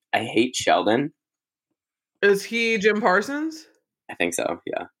hate Sheldon. Is he Jim Parsons? I think so.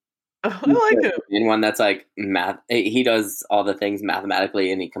 Yeah. Oh, He's I like the him. main one that's like math. He does all the things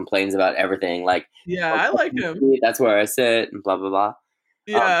mathematically, and he complains about everything. Like, Yeah, "Oh, I like him. that's where I sit," and blah blah blah. Um,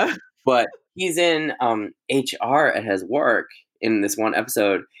 Yeah. but he's in HR at his work in this one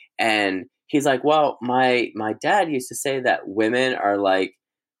episode, and he's like, "Well, my dad used to say that women are like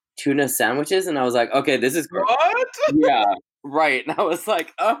tuna sandwiches," and I was like, "Okay, this is gross." What? Yeah, right. And I was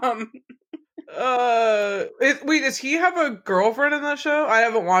like, Wait, does he have a girlfriend in that show? I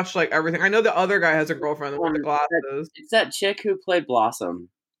haven't watched, like, everything. I know the other guy has a girlfriend, the one with the glasses. it's that chick who played Blossom,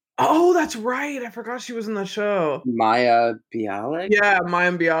 Oh, that's right, I forgot she was in the show. Maya Bialik. Yeah,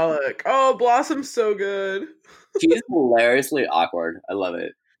 Mayim Bialik. Oh, Blossom's so good. She's hilariously awkward. I love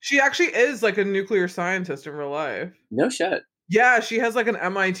it. She actually is, like, a nuclear scientist in real life. No shit. Yeah, she has, like, an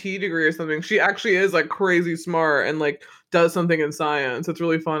MIT degree or something. She actually is, like, crazy smart and, like, does something in science. It's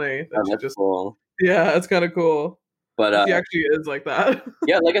really funny Oh, that she that's just cool. yeah, it's kinda cool. But She actually is like that.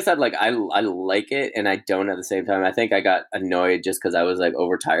 yeah, like I said, like I like it and I don't at the same time. I think I got annoyed just because I was like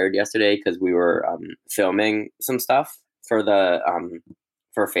overtired yesterday because we were filming some stuff for the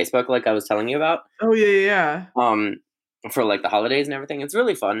for Facebook, like I was telling you about. Oh, yeah, yeah, yeah. For like the holidays and everything. It's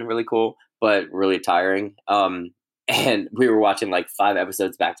really fun, really cool, but really tiring. And we were watching like 5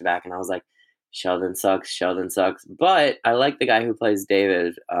 episodes back to back, and I was like, Sheldon sucks, Sheldon sucks. But I like the guy who plays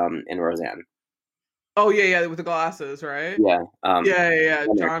David in Roseanne. Oh, yeah, yeah, with the glasses, right? Yeah. Yeah, yeah, yeah,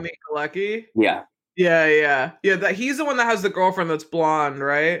 Johnny Galecki? Yeah. Yeah, yeah. Yeah, that he's the one that has the girlfriend that's blonde,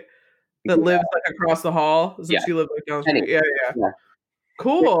 right? That Yeah. lives, like, across the hall, Yeah. since she lives, like, down the Penny. street. Yeah, yeah. Yeah.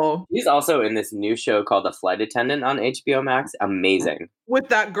 Cool. He's also in this new show called The Flight Attendant on HBO Max. Amazing. With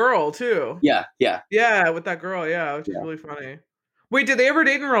that girl too. Yeah, yeah, Yeah, with that girl, yeah, which is yeah. really funny. Wait, did they ever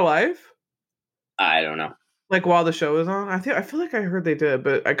date in real life? I don't know. Like while the show was on? I feel like I heard they did,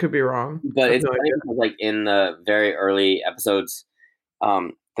 but I could be wrong. But I have it's no funny idea. because like in the very early episodes,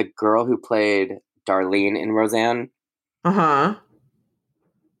 the girl who played Darlene in Roseanne Uh-huh.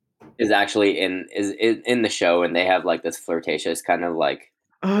 is actually in the show, and they have like this flirtatious kind of like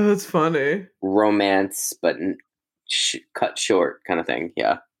Oh, that's funny. romance, but cut short kind of thing.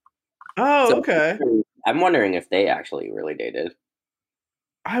 Yeah. Oh, So okay. I'm wondering if they actually really dated.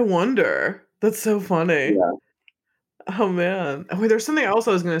 I wonder. That's so funny. Yeah. Oh man. Oh, wait, there's something else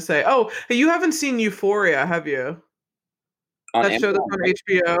I was gonna say. Oh, hey, you haven't seen Euphoria, have you? On That show that's Amazon. on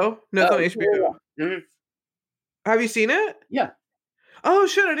HBO? No, it's on Oh, HBO. yeah. Mhm. Have you seen it? Yeah. Oh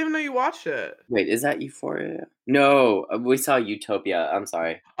shit, I didn't even know you watched it. Wait, is that Euphoria? No, we saw Utopia. I'm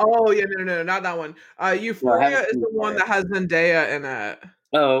sorry. Oh yeah, no, not that one. No, I Euphoria haven't is seen the one Euphoria. that has Zendaya in it.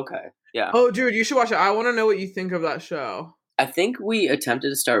 Oh, okay. Yeah. Oh, dude, you should watch it. I want to know what you think of that show. I think we attempted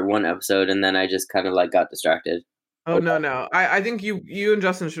to start one episode and then I just kind of like got distracted. Oh Okay. no. I think you and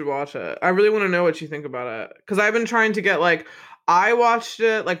Justin should watch it. I really want to know what you think about it because I've been trying to get like I watched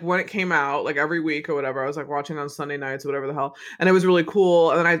it like when it came out like every week or whatever. I was like watching on Sunday nights or whatever the hell, and it was really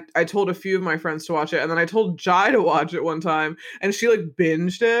cool. And then I told a few of my friends to watch it, and then I told Jai to watch it one time, and she like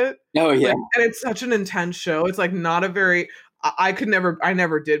binged it. Oh yeah. Like, and it's such an intense show. It's like not a very I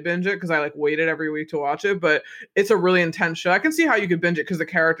never did binge it because I like waited every week to watch it, but it's a really intense show. I can see how you could binge it because the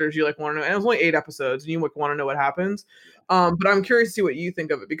characters you like want to know, and it was only 8 episodes, and you like want to know what happens. But I'm curious to see what you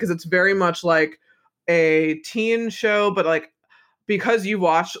think of it because it's very much like a teen show, but like because we've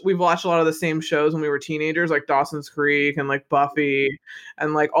watched a lot of the same shows when we were teenagers, like Dawson's Creek and like Buffy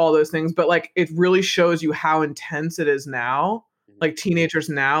and like all those things. But like it really shows you how intense it is now, like teenagers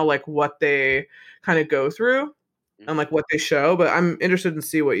now, like what they kind of go through and like what they show. But I'm interested in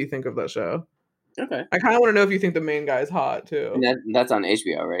see what you think of that show. Okay. I kind of want to know if you think the main guy's hot And too. that's on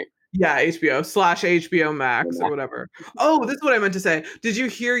HBO, right? Yeah, HBO/HBO Max or Yeah. whatever. Oh, this is what I meant to say. Did you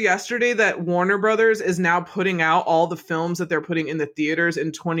hear yesterday that Warner Brothers is now putting out all the films that they're putting in the theaters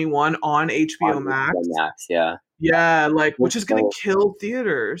in 21 on HBO On Max? HBO Max, yeah. Yeah, like which That's is gonna so- kill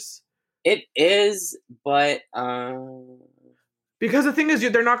theaters. It is, but Because the thing is,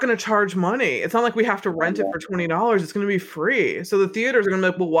 they're not going to charge money. It's not like we have to rent it for $20. It's going to be free. So the theaters are going to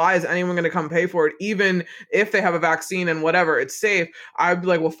be like, well, why is anyone going to come pay for it? Even if they have a vaccine and whatever, it's safe. I'd be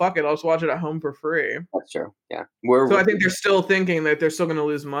like, well, fuck it. I'll just watch it at home for free. that's true. Yeah. So I think they're still thinking that they're still going to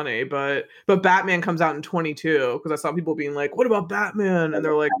lose money. But Batman comes out in 22 because I saw people being like, what about Batman? And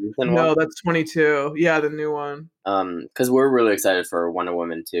they're like, no, that's 22. Yeah, the new one. Because we're really excited for Wonder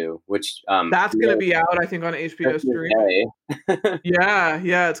Woman 2, which that's going to be out, I think, on HBO streaming.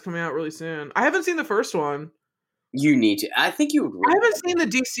 Yeah, it's coming out really soon. I haven't seen the first one. You need to. I think you would. I haven't seen the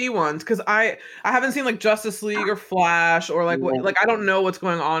DC ones because I haven't seen like Justice League or Flash or like what like I don't know what's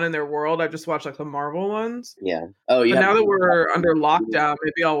going on in their world. I've just watched like the Marvel ones. Yeah. Oh yeah. But now that we're under lockdown,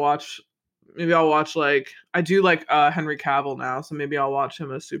 maybe I'll watch like I do like Henry Cavill now, so maybe I'll watch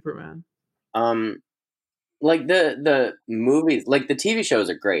him as Superman. Like the movies, like the TV shows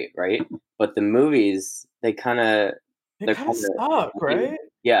are great, right? But the movies, they kind of suck, right?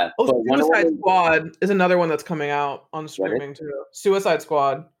 Yeah. Oh, Suicide Squad is another one that's coming out on streaming too. Suicide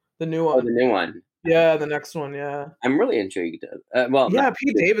Squad, the new one. Oh, the new one. Yeah, the next one. Yeah. I'm really intrigued. Well, yeah,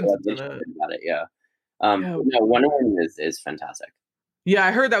 Pete Davidson's in it. About it. Yeah. No, Wonder Woman is fantastic. Yeah,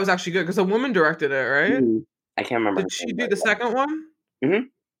 I heard that was actually good because a woman directed it, right? Mm-hmm. I can't remember. Did she do the second one? Mm-hmm.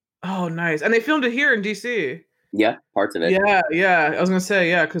 Oh, nice. And they filmed it here in DC. Yeah, parts of it. Yeah. I was gonna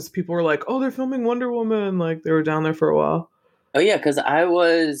say because people were like, "Oh, they're filming Wonder Woman." Like they were down there for a while. Oh yeah, because I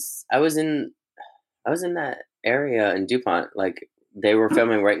was in that area in DuPont. Like they were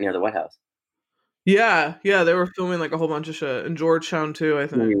filming right near the White House. Yeah, they were filming like a whole bunch of shit in Georgetown too, I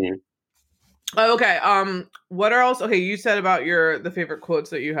think. Mm-hmm. Oh, okay. What else? Okay, you said about the favorite quotes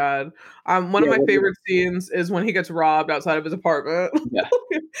that you had. One of my favorite scenes is when he gets robbed outside of his apartment. Yeah.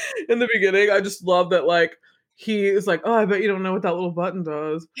 In the beginning, I just love that. Like he is like, "Oh, I bet you don't know what that little button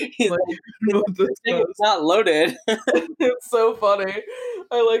does." He's like, it's not loaded. It's so funny.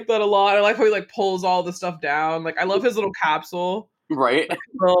 I like that a lot. I like how he like pulls all the stuff down. Like I love his little capsule. Right. Like,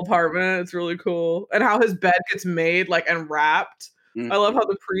 his little apartment. It's really cool. And how his bed gets made like and wrapped. I love how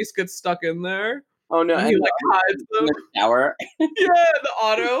the priest gets stuck in there. Oh no! And he like hides them. In the shower. Yeah, the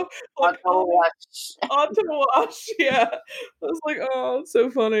auto. Like, auto wash. Yeah. I was like, oh, it's so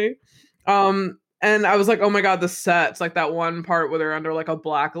funny. And I was like, oh my god, the sets, like that one part where they're under like a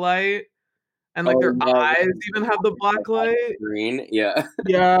black light. and like Oh their yeah, eyes even have the black light. green. Yeah.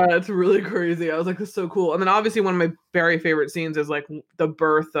 Yeah, it's really crazy. I was like, this is so cool. And then obviously one of my very favorite scenes is like the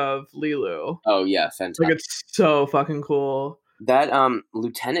birth of Lilu. Oh yeah, Like fantastic. it's so fucking cool. That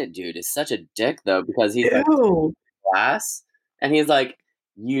lieutenant dude is such a dick though because he's like Ew. class and he's like,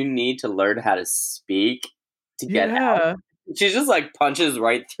 you need to learn how to speak to get out. Yeah. She just like punches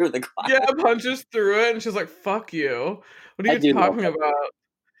right through the glass. Yeah, punches through it and she's like, fuck you. What are I you do love talking that. about?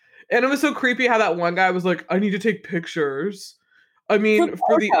 And it was so creepy how that one guy was like, I need to take pictures. I For mean, the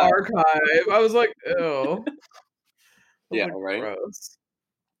for the archive. archive. I was like, ew. I was Yeah, like, right. gross.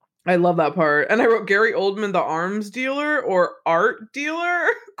 I love that part. And I wrote Gary Oldman, the arms dealer or art dealer?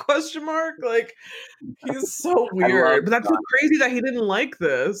 Question mark. Like he's so I love weird. But that's so John. crazy that he didn't like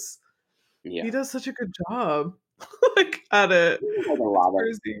this. He Yeah. does such a good job like at it. Like a It's lot of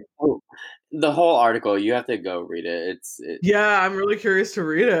crazy. oh, the whole article, you have to go read it. Yeah, I'm really curious to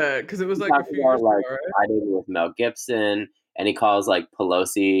read it because it was He like a talks few about years like ago, right? fighting with Mel Gibson, and he calls like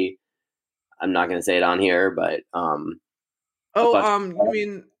Pelosi. I'm not gonna say it on here, but a Oh, bunch of you stuff.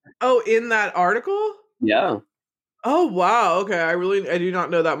 mean in that article? Yeah, Oh wow, okay. I do not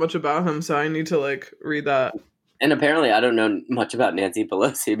know that much about him, so I need to like read that. and apparently I don't know much about Nancy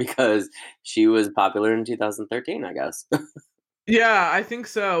Pelosi because she was popular in 2013, I guess. Yeah, I think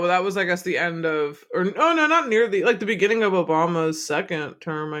so. Well, that was I guess the end of or oh no, not near the like the beginning of Obama's second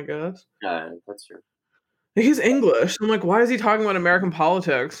term, I guess. That's true. He's English. I'm like, why is he talking about American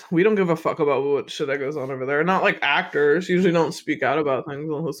politics? We don't give a fuck about what shit that goes on over there. Not like actors usually don't speak out about things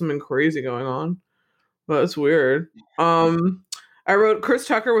unless something crazy going on. But it's weird. I wrote Chris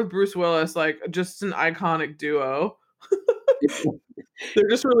Tucker with Bruce Willis, like just an iconic duo. They're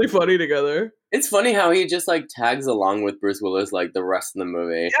just really funny together. It's funny how he just like tags along with Bruce Willis like the rest of the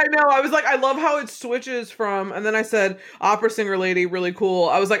movie. I know. I was like, I love how it switches from, and then I said, opera singer lady, really cool.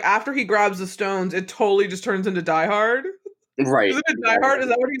 I was like, after he grabs the stones, it totally just turns into Die Hard. Right. Isn't it Die Hard? Is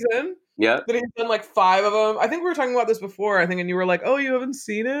that what he's in? Yeah. That he's done like five of them. I think we were talking about this before. I think, and you were like, "Oh, you haven't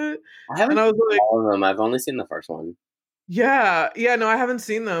seen it," I and haven't I was seen like, all of them. I've only seen the first one. "Yeah, yeah, no, I haven't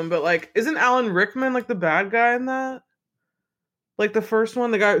seen them." But like, isn't Alan Rickman like the bad guy in that? Like the first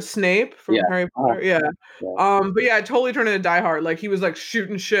one, the guy Snape from Yeah. Harry Potter. Yeah. Yeah. But yeah, it totally turned into Die Hard. Like he was like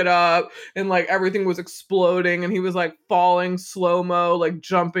shooting shit up and like everything was exploding and he was like falling slow-mo, like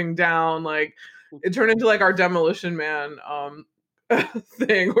jumping down. Like it turned into like our Demolition Man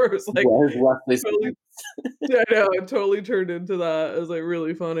thing where it was like Yeah, his Wesley totally, yeah, I know, it totally turned into that. It was like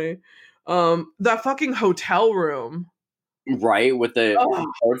really funny. That fucking hotel room. right with the Oh,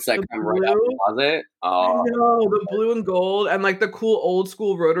 coats that the come right out the blue. closet. I Oh, know, the blue and gold and like the cool old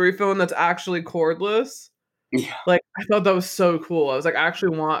school rotary phone that's actually cordless. yeah. Like, I thought that was so cool. I was like, I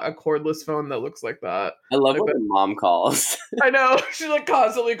actually want a cordless phone that looks like that. I love Like when that. the mom calls. I know. She like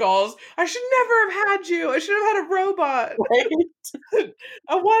constantly calls. I should never have had you. I should have had a robot. Right? Why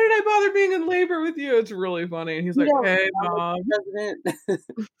did I bother being in labor with you? It's really funny. And he's You like, don't hey, sound like mom. the president.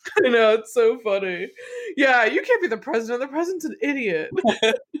 I know, it's so funny. Yeah, you can't be the president. The president's an idiot.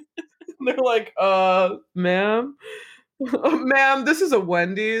 And they're like, ma'am. Ma'am, this is a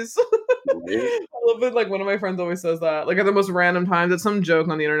Wendy's. Right? I love it. Like one of my friends always says that. Like at the most random times, it's some joke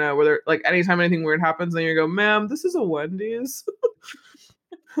on the internet where they're like, anytime anything weird happens, then you go, "Ma'am, this is a Wendy's."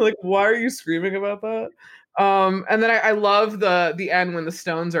 Like, why are you screaming about that? And then I love the end when the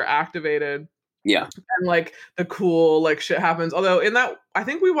stones are activated Yeah. and like the cool like shit happens. Although in that, I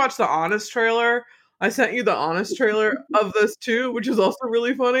think we watched the Honest trailer. I sent you the Honest trailer of this too, which is also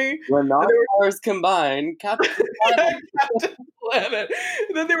really funny. When And all they were powers combine, Captain yeah, Planet. Captain Planet.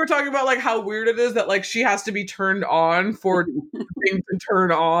 And then they were talking about like how weird it is that like she has to be turned on for things to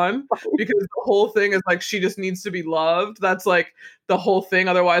turn on because the whole thing is like she just needs to be loved. That's like the whole thing.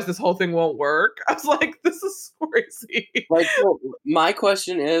 Otherwise, this whole thing won't work. I was like, this is crazy. Like, so my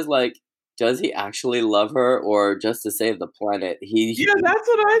question is, like, does he actually love her, or just to save the planet? Yeah, that's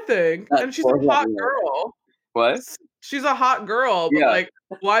what I think. That And she's poor a hot woman. girl. What? She's a hot girl, but Yeah. like,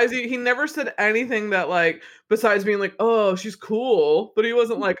 why is he never said anything that like besides being like, oh, she's cool, but he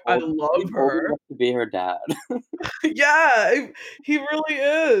wasn't like, I He love old her. enough to be her dad. Yeah, he really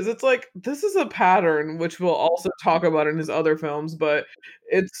is. It's like this is a pattern which we'll also talk about in his other films, but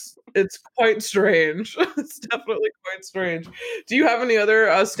it's quite strange. It's definitely quite strange. Do you have any other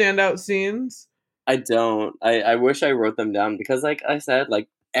standout scenes? I don't. I wish I wrote them down because, like I said, like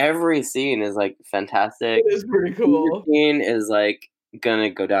every scene is like fantastic. It is pretty Every cool. scene is like gonna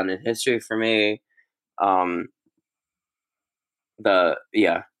go down in history for me. Um,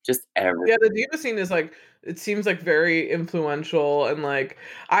 just everything. Yeah, the diva scene is like it seems like very influential and like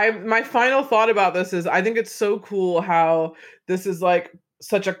I my final thought about this is I think it's so cool how this is like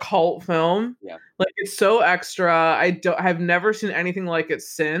such a cult film. Yeah. Like it's so extra. I've never seen anything like it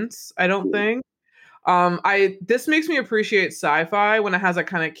since, I don't think. I this makes me appreciate sci-fi when it has a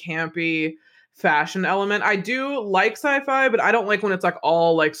kind of campy fashion element. I do like sci-fi, but I don't like when it's like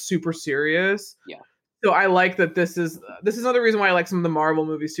all like super serious. Yeah. So I like that this is another reason why I like some of the Marvel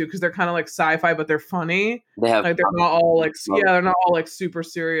movies too, because they're kind of like sci-fi, but they're funny. They have Like they're not all like they're not all like super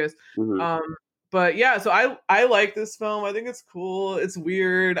serious. Mhm. But yeah, so I like this film. I think it's cool. It's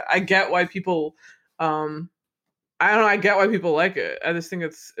weird. I get why people I don't know, I get why people like it. I just think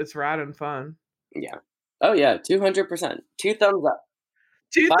it's rad and fun. Yeah. Oh yeah, 200%. 2 thumbs up.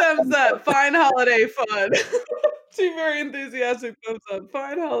 Two 5 thumbs thumbs up. up. Fine holiday fun. Two very enthusiastic thumbs up.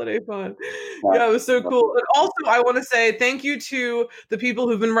 Fine holiday fun. Yeah, it was so cool. And also, I want to say thank you to the people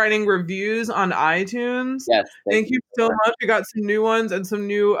who've been writing reviews on iTunes. Yes, Thank you so much. We got some new ones and some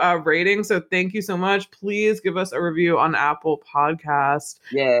new ratings. So thank you so much. Please give us a review on Apple Podcast.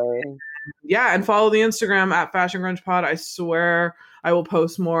 Yay. Yeah, and follow the Instagram at Fashion Grunge Pod. I swear I will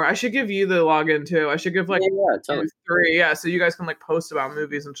post more. I should give you the login too. I should give like totally. 3. Yeah, so you guys can like post about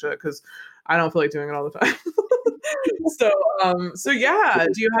movies and shit because I don't feel like doing it all the time. So yeah.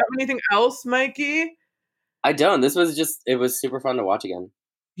 Do you have anything else, Mikey? I don't. This was just it was super fun to watch again.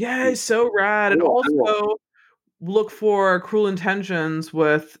 Yeah, it's so rad. And also look for Cruel Intentions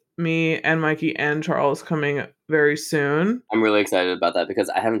with me and Mikey and Charles coming very soon. I'm really excited about that because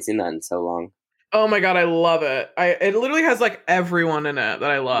I haven't seen that in so long. Oh my god, I love it. It literally has like everyone in it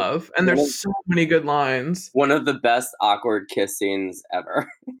that I love, and there's so many good lines. One of the best awkward kiss scenes ever.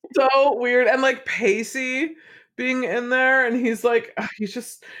 So weird, and like Pacey being in there, and he's like,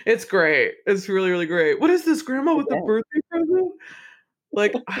 it's great. It's really, really great. What is this, Grandma with the birthday present?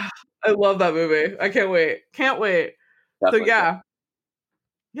 Like, I love that movie. I can't wait. Can't wait. Definitely. So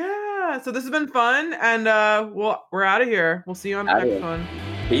yeah. So this has been fun, and we're out of here. We'll see you on the next one.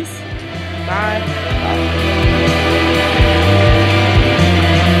 Peace. Bye.